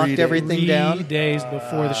COVID locked everything down. 3 days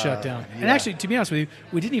before the shutdown. Yeah. And actually, to be honest with you,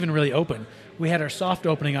 we didn't even really open. We had our soft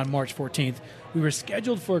opening on March 14th. We were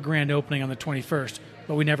scheduled for a grand opening on the 21st,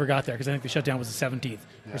 but we never got there because I think the shutdown was the 17th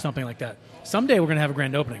or something like that. Someday we're going to have a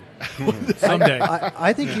grand opening. Someday.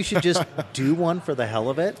 I think you should just do one for the hell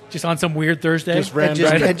of it. Just on some weird Thursday. Just random.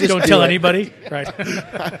 Right? And just don't tell anybody. Right.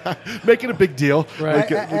 Make it a big deal. Right.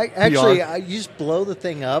 Actually, you just blow the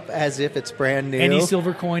thing up as if it's brand new. Any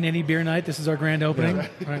silver coin, any beer night. This is our grand opening. Yeah.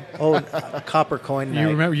 Right. Oh, copper coin night.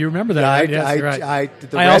 You remember that? Right? Yes,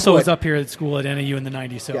 right. I also was up here at school at NAU in the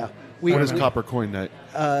 90s. So. Yeah. What is copper coin night?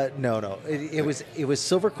 No. It was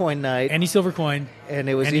silver coin night. Any silver coin, and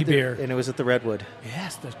it was any beer, and it was at the Redwood.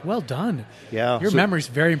 Yes, well done. Yeah, your memory's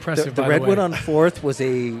very impressive. The Redwood on 4th was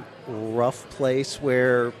a rough place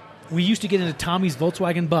where we used to get into Tommy's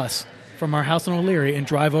Volkswagen bus from our house in O'Leary and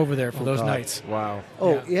drive over there for those nights. Wow.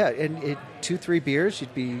 Oh yeah, and 2-3 beers,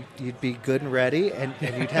 you'd be good and ready, and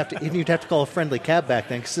you'd have to call a friendly cab back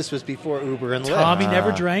then because this was before Uber and Lyft. Tommy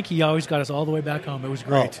never drank. He always got us all the way back home. It was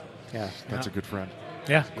great. Oh. Yeah, that's a good friend.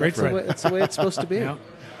 Yeah, great friend. That's the way it's supposed to be. Yeah.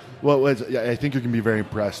 Well, I think you're going to be very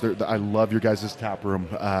impressed. I love your guys' tap room.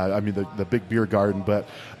 I mean, the big beer garden, but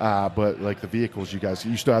like the vehicles,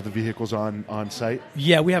 you still have the vehicles on site?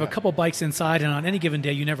 Yeah, we have a couple bikes inside, and on any given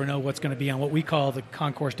day, you never know what's going to be on what we call the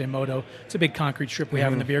Concourse de Moto. It's a big concrete strip we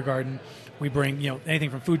have in the beer garden. We bring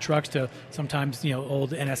anything from food trucks to sometimes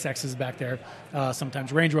old NSXs back there,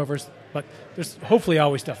 sometimes Range Rovers, but there's hopefully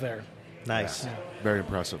always stuff there. Nice. Yeah. Very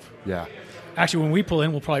impressive. Yeah. Actually, when we pull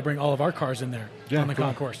in, we'll probably bring all of our cars in there on the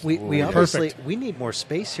concourse. We obviously we need more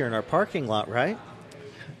space here in our parking lot, right?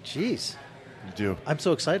 Jeez. You do. I'm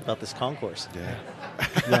so excited about this concourse. Yeah.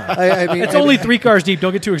 I mean, it's only 3 cars deep.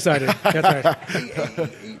 Don't get too excited. That's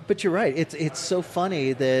right. But you're right. It's so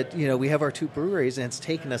funny that we have our 2 breweries and it's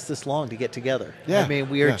taken us this long to get together. Yeah. I mean,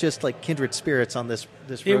 we are just like kindred spirits on this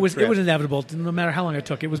road It was trip. inevitable. No matter how long it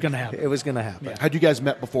took, it was going to happen. It was going to happen. Yeah. Had you guys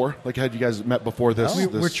met before? Had you guys met before this?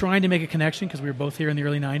 We're trying to make a connection because we were both here in the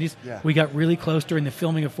early 90s. Yeah. We got really close during the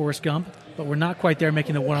filming of Forrest Gump, but we're not quite there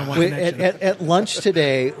making the one-on-one connection. At lunch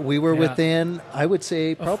today, we were within, I would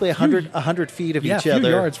say, probably 100 feet of each other. Yeah, a few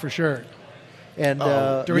yards for sure. And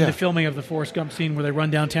during the filming of the Forrest Gump scene where they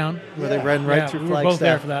run downtown. Where they run right through Flagstaff. We were both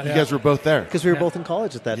there for that. You guys were both there. Because we were both in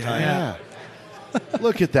college at that time. Yeah.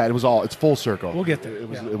 Look at that. It's full circle. We'll get there.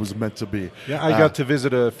 It was meant to be. Yeah, I got to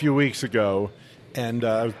visit a few weeks ago, and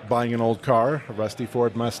I was buying an old car, a rusty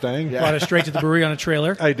Ford Mustang. Yeah. Brought it straight to the brewery on a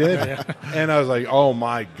trailer. I did. And I was like, oh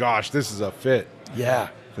my gosh, this is a fit. Yeah.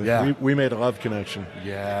 Yeah. We made a love connection.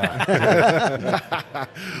 Yeah.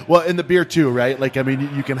 Well, in the beer too, right?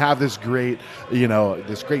 You can have this great,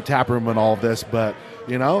 this great tap room and all of this, but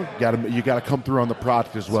you gotta come through on the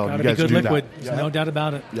product as well. It's you guys be good do liquid. that. There's no doubt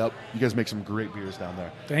about it. Yep. You guys make some great beers down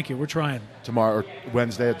there. Thank you. We're trying. Tomorrow or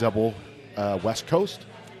Wednesday at Double West Coast.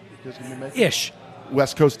 You guys gonna be making? Ish.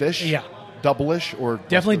 West Coast ish. Yeah. Double-ish or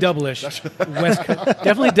definitely double-ish.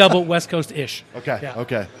 Definitely double West Coast ish. Okay. Yeah.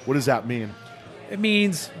 Okay. What does that mean? It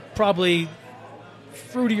means probably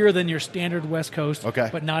fruitier than your standard West Coast, Okay.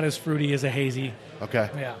 but not as fruity as a hazy. Okay.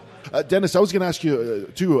 Yeah. Dennis, I was going to ask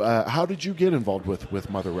you, too, how did you get involved with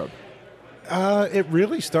Mother Road? It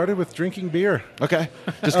really started with drinking beer. Okay.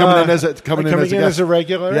 Just coming in as a guest. a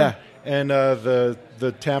regular. Yeah. And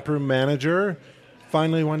the taproom manager,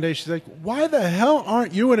 finally one day she's like, "Why the hell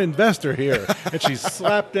aren't you an investor here?" And she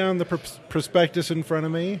slapped down the prospectus in front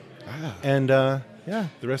of me. And the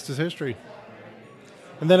rest is history.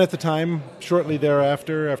 And then at the time, shortly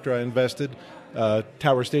thereafter, after I invested,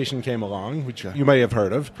 Tower Station came along, which you may have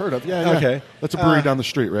heard of. Heard of, yeah. Okay. That's a brewery down the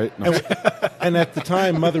street, right? No. And at the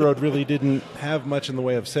time, Mother Road really didn't have much in the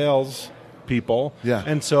way of sales people. Yeah.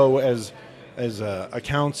 And so as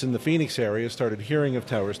accounts in the Phoenix area started hearing of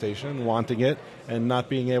Tower Station and wanting it and not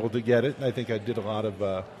being able to get it, I think I did a lot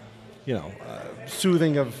of,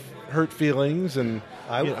 soothing of hurt feelings. And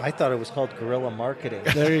I thought it was called guerrilla marketing.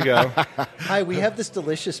 there you go. Hi, we have this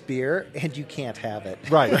delicious beer, and you can't have it.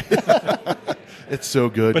 Right. It's so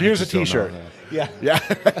good. But you here's a just don't know. T-shirt. Yeah. Yeah.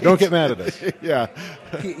 Don't get mad at us. Yeah.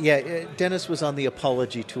 Yeah, Dennis was on the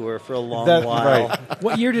apology tour for a long That- while. right.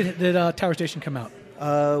 What year did Tower Station come out?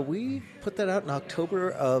 We put that out in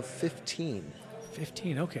October of 15.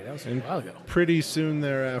 15. Okay, that was a And while ago. pretty soon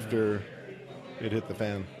thereafter, it hit the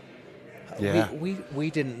fan. Yeah. We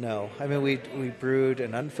didn't know. I mean, we brewed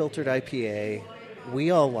an unfiltered IPA.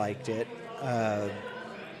 We all liked it.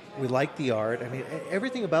 We liked the art. I mean,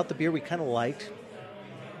 everything about the beer we kind of liked.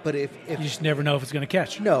 But if You just never know if it's going to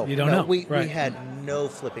catch. no, you don't no, know. We Right. had no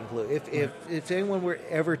flipping clue. If anyone were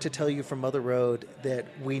ever to tell you from Mother Road that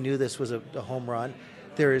we knew this was a home run,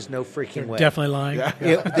 there is no freaking way. Definitely lying.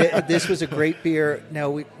 This was a great beer. Now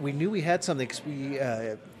we knew we had something because we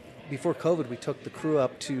before COVID we took the crew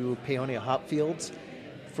up to Paonia Hop Fields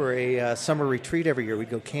for a summer retreat every year. We'd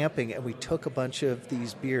go camping and we took a bunch of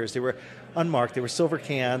these beers. They were unmarked. They were silver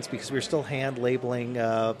cans because we were still hand labeling,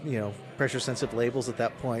 pressure sensitive labels at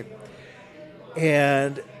that point.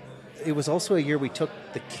 And it was also a year we took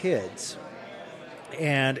the kids,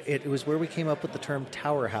 and it was where we came up with the term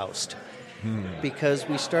Tower Housed. Because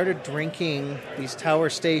we started drinking these tower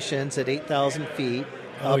stations at 8,000 feet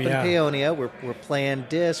up in Paonia. We're playing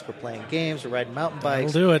disc, we're playing games, we're riding mountain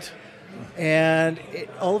bikes. That'll do it. And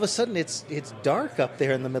all of a sudden, it's dark up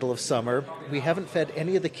there in the middle of summer. We haven't fed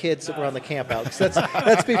any of the kids that were on the camp out, 'cause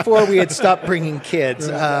that's before we had stopped bringing kids.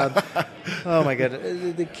 Oh my God,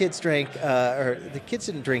 the kids drank, or the kids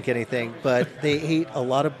didn't drink anything, but they ate a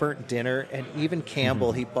lot of burnt dinner. And even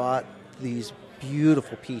Campbell, he bought these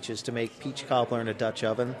beautiful peaches to make peach cobbler in a Dutch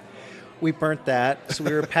oven. We burnt that, so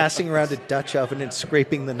we were passing around a Dutch oven and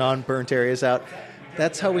scraping the non-burnt areas out.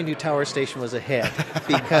 That's how we knew Tower Station was a hit,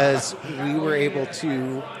 because we were able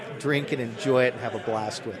to drink and enjoy it and have a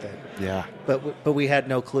blast with it. Yeah. But we had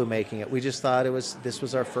no clue making it. We just thought this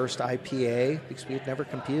was our first IPA because we had never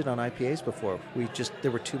competed on IPAs before. There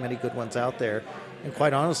were too many good ones out there, and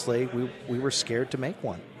quite honestly, we were scared to make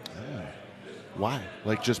one. Why?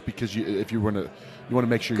 Like, just because you want to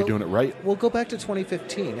make sure you're doing it right? We'll go back to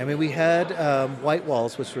 2015. I mean, we had White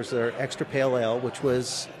Walls, which was their extra pale ale, which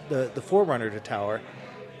was the forerunner to Tower,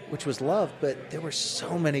 which was loved, but there were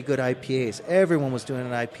so many good IPAs. Everyone was doing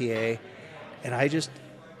an IPA, and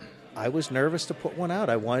I was nervous to put one out.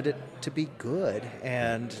 I wanted it to be good,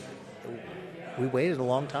 and we waited a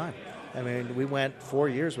long time. I mean, we went 4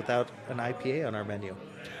 years without an IPA on our menu.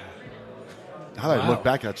 Now that I look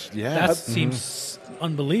back, that seems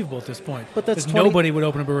unbelievable at this point. But that's 'Cause nobody would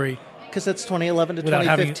open a brewery because that's 2011 to without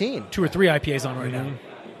 2015. having 2 or 3 IPAs on right now.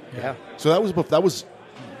 Yeah. So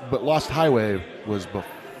but Lost Highway was before.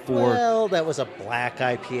 Well, that was a black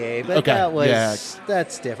IPA, but Okay.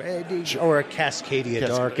 that's different. Or a Cascadia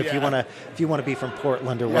Dark if you want to be from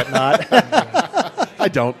Portland or whatnot. I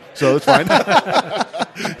don't, so it's fine.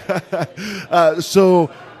 So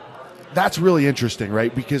that's really interesting,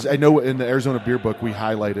 right? Because I know in the Arizona Beer Book we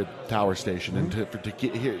highlighted Tower Station, and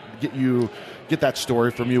to get that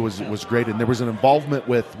story from you was great. And there was an involvement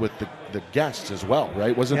with the guests as well,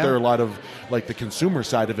 right? Wasn't there a lot of like the consumer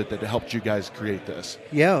side of it that helped you guys create this?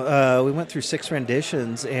 Yeah, we went through 6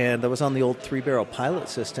 renditions, and that was on the old 3-barrel pilot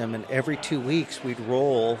system. And every 2 weeks we'd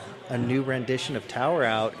roll a new rendition of Tower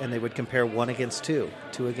out, and they would compare 1 against 2,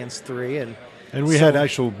 2 against 3, and we had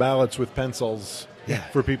actual ballots with pencils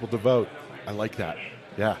for people to vote. I like that.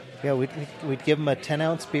 Yeah. Yeah, we'd give them a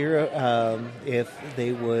 10-ounce beer if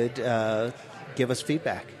they would give us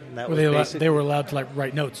feedback. And that They were allowed to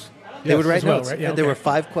write notes. They would write as well, notes. right? Yeah, and there were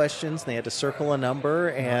 5 questions, and they had to circle a number,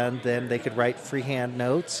 and then they could write freehand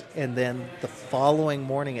notes. And then the following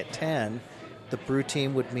morning at 10, the brew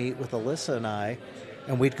team would meet with Alyssa and I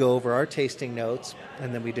and we'd go over our tasting notes,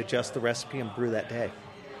 and then we'd adjust the recipe and brew that day.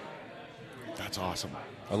 That's awesome.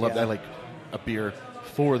 I love that. Like a beer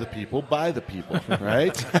for the people, by the people,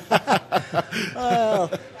 right?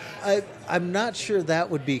 Well, I'm not sure that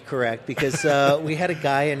would be correct, because we had a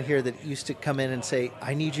guy in here that used to come in and say,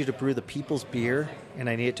 I need you to brew the people's beer, and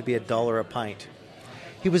I need it to be $1 a pint.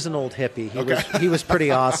 He was an old hippie. He was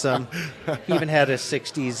pretty awesome. He even had a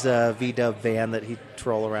 60s VW van that he'd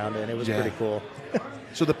troll around in. It was pretty cool.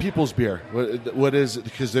 So the People's Beer, what is it?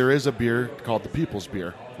 Because there is a beer called the People's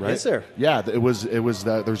Beer, right? Is there? Yeah, it was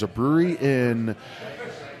there's a brewery in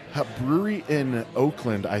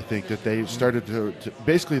Oakland, I think, that they started to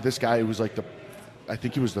basically, this guy was like I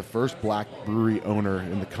think he was the first black brewery owner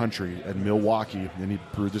in the country in Milwaukee, and he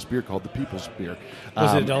brewed this beer called the People's Beer.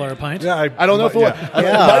 Was it $1 a pint? Yeah, I don't know if it was. It might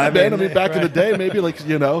have been. I mean, back in the day, maybe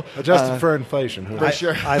adjusted for inflation.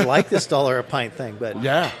 Sure. I like this $1 a pint thing, but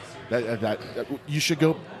Yeah, that you should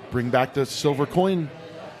go bring back the silver coin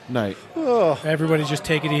night. Everybody just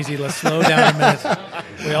take it easy. Let's slow down a minute.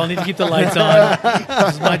 We all need to keep the lights on.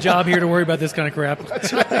 This is my job here to worry about this kind of crap.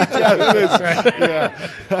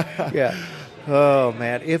 yeah. Oh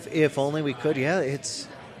man, if only we could. Yeah, it's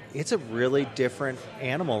a really different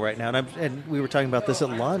animal right now, and we were talking about this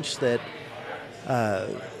at lunch, that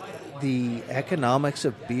the economics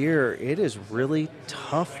of beer, it is really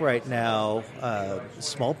tough right now.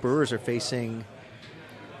 Small brewers are facing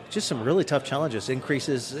just some really tough challenges.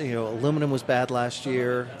 Increases, aluminum was bad last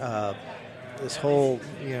year. This whole,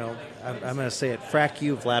 I'm going to say it, frack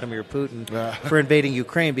you, Vladimir Putin, for invading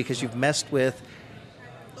Ukraine, because you've messed with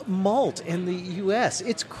malt in the U.S.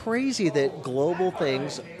 It's crazy that global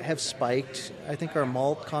things have spiked. I think our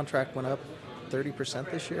malt contract went up 30%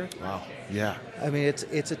 this year. Wow. Yeah. I mean,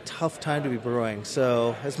 it's a tough time to be brewing.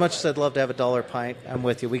 So as much as I'd love to have $1 a pint, I'm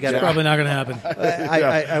with you. We got Probably not going to happen.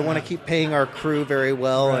 I want to keep paying our crew very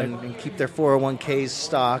well, and keep their 401ks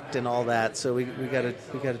stocked and all that. So we got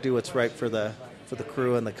to do what's right for the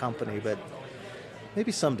crew and the company. But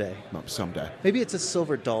maybe someday. No, someday. Maybe it's a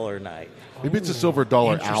silver dollar night. Maybe it's a silver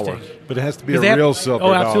dollar hour. But it has to be a real silver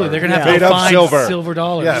dollar. Oh, absolutely. They're going to have Made to of find silver. silver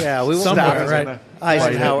dollars. Yeah, we will somewhere, right?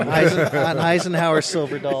 Eisenhower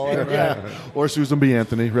silver dollar. Yeah. Or Susan B.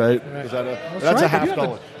 Anthony, right? Is that that's a half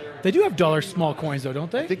dollar. They do have dollar small coins, though, don't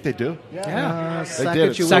they? I think they do. Yeah. They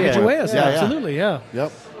did. Sacagawea, Yeah. absolutely, yeah.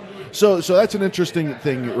 Yep. So that's an interesting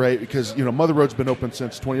thing, right? Because Mother Road's been open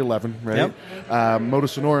since 2011, right? Yep. Moto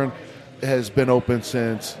Sonoran has been open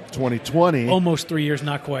since 2020. Almost 3 years,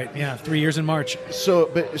 not quite. Yeah, 3 years in March.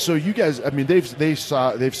 So you guys, I mean, they've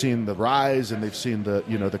seen the rise, and they've seen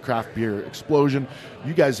the craft beer explosion.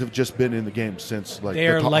 You guys have just been in the game since they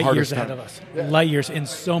are light years ahead of us. Yeah. Light years in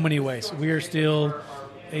so many ways. We are still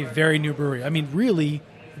a very new brewery. I mean, really,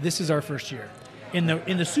 this is our first year in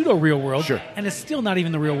the pseudo real world, sure. And it's still not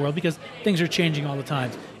even the real world, because things are changing all the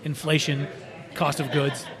time. Inflation, cost of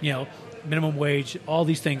goods, minimum wage, all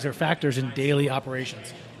these things are factors in daily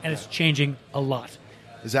operations, and it's changing a lot.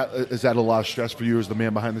 Is that a lot of stress for you as the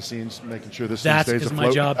man behind the scenes, making sure this thing stays afloat? That is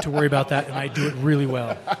my job, to worry about that, and I do it really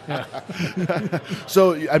well. Yeah.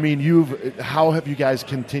 So, I mean, how have you guys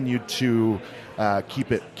continued to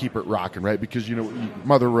keep it rocking, right? Because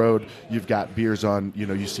Mother Road, you've got beers on,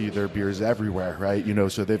 you see their beers everywhere, right?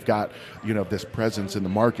 So they've got this presence in the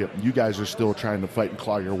market. You guys are still trying to fight and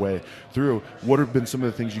claw your way through. What have been some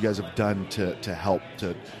of the things you guys have done to help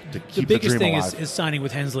to keep the dream alive? The biggest thing is signing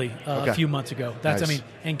with Hensley a few months ago. That's nice.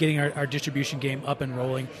 And getting our distribution game up and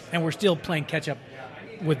rolling, and we're still playing catch up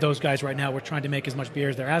with those guys right now. We're trying to make as much beer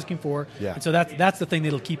as they're asking for. Yeah. And so that's the thing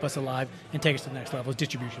that'll keep us alive and take us to the next level, is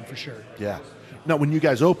distribution, for sure. Yeah. Now, when you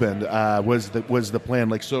guys opened, was the plan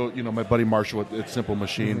my buddy Marshall at Simple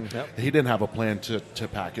Machine, he didn't have a plan to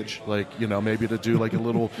package, maybe to do like a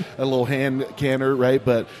little hand canner, right?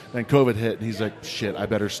 But then COVID hit, and he's like, shit, I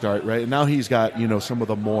better start, right? And now he's got some of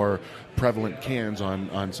the more prevalent cans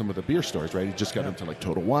on some of the beer stores, right? He just got into like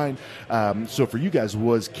Total Wine. So for you guys,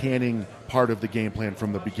 was canning part of the game plan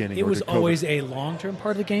from the beginning? It was always a long-term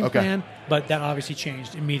part of the game plan, but that obviously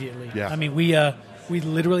changed immediately. Yeah. I mean, we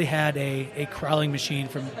literally had a crowling machine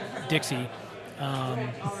from Dixie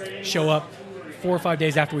show up 4 or 5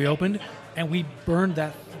 days after we opened, and we burned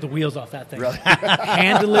the wheels off that thing. Really?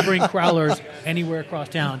 Hand delivering crowlers anywhere across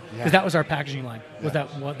town, because that was our packaging line, was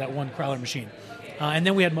that one crowler machine. And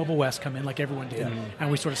then we had Mobile West come in, like everyone did,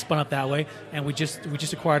 and we sort of spun up that way. And we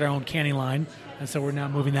just acquired our own canning line, and so we're now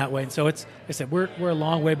moving that way. And so it's, like I said, we're a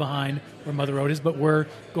long way behind where Mother Road is, but we're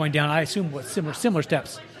going down. I assume similar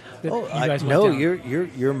steps. No,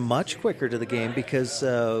 you're much quicker to the game, because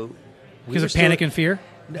of panic and fear.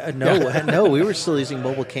 No, we were still using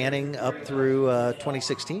mobile canning up through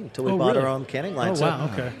 2016 until we bought really? our own canning line. Oh, wow,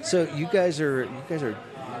 okay. So you guys are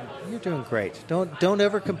you're doing great. Don't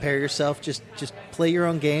ever compare yourself. Just play your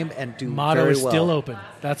own game and do Motto very is well. still open.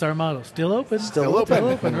 That's our motto. Still open. Still open. Still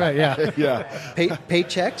open. Right. Yeah. Yeah. Pay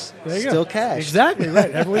checks. There you Still go. cash. Exactly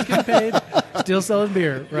right. Everyone's getting paid. Still selling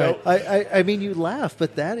beer. Right. I mean, you laugh,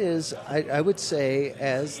 but that is, I would say,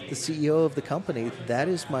 as the CEO of the company, that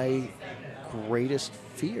is my greatest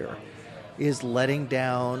fear, is letting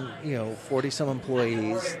down, 40-some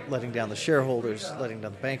employees, letting down the shareholders, letting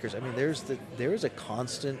down the bankers. I mean, there is a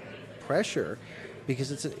constant pressure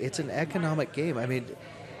because it's an economic game. I mean,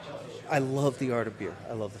 I love the art of beer.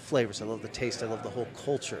 I love the flavors. I love the taste. I love the whole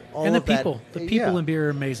culture. And the people. The people in beer are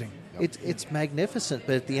amazing. It's magnificent,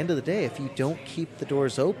 but at the end of the day, if you don't keep the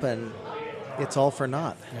doors open, it's all for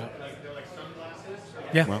naught.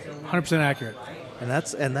 Yeah, 100% accurate. And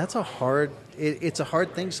that's a hard. It's a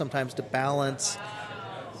hard thing sometimes to balance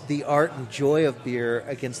the art and joy of beer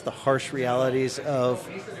against the harsh realities of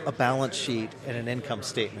a balance sheet and an income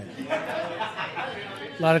statement.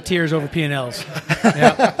 A lot of tears over P&Ls.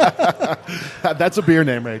 Yeah. That's a beer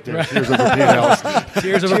name right there. Right. Tears over P&Ls.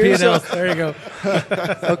 Tears over P&Ls. There you go.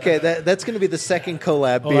 Okay, that's going to be the second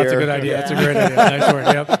collab beer. That's a good idea. That's a great idea. Nice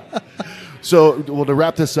work. Yep. So, well, to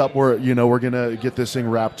wrap this up, we're gonna get this thing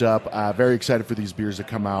wrapped up. Very excited for these beers to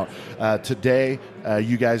come out today.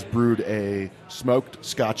 You guys brewed a smoked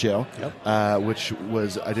Scotch ale, which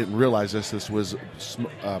was, I didn't realize this. This was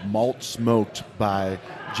malt smoked by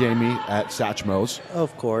Jamie at Satchmo's.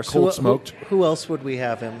 Of course, cold smoked. Who else would we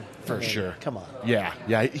have him? For sure. Come on. Yeah.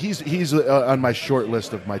 He's on my short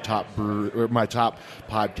list of my top my top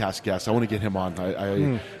podcast guests. I want to get him on.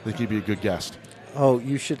 I think he'd be a good guest. Oh,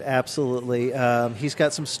 you should absolutely. He's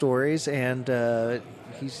got some stories, and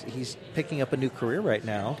he's picking up a new career right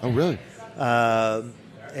now. Oh, really?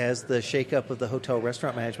 As the shakeup of the hotel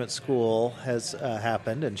restaurant management school has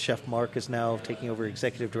happened, and Chef Mark is now taking over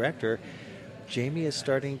executive director, Jamie is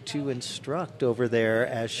starting to instruct over there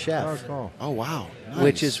as chef. Oh, wow. Nice.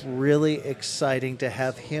 Which is really exciting to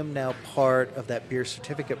have him now part of that beer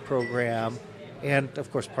certificate program, and,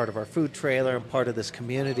 of course, part of our food trailer and part of this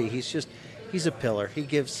community. He's a pillar. He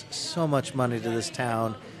gives so much money to this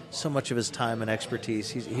town, so much of his time and expertise.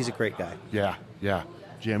 He's a great guy. Yeah.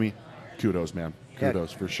 Jamie, kudos, man.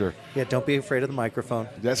 Kudos, for sure. Yeah, don't be afraid of the microphone.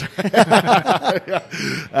 That's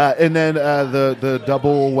and then the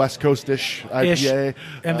double West Coast-ish IPA. Ish.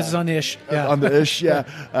 Emphasis on ish. Yeah. On the ish, at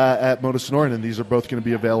Moda Sonoran. And these are both going to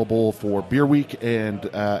be available for Beer Week and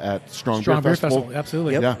at Strong Beer Festival.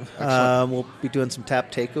 Absolutely. Yep. Yeah. We'll be doing some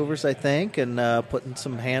tap takeovers, I think, and putting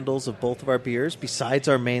some handles of both of our beers besides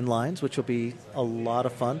our main lines, which will be a lot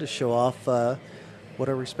of fun to show off what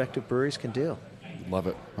our respective breweries can do. Love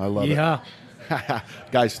it. I love it. Yeah.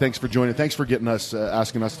 Guys, thanks for joining. Thanks for getting us,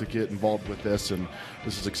 asking us to get involved with this, and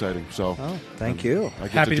this is exciting. So, thank you. I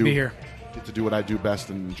get Happy to be here. Get to do what I do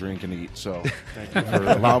best and drink and eat. So, thank you for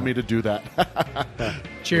allowing me to do that.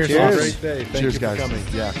 Cheers. Cheers. Great day. Thank Cheers, you guys. for coming.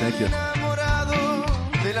 Yeah, thank you.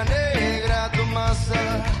 Enamorado de la negra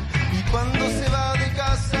Tomasa, y cuando se va de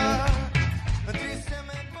casa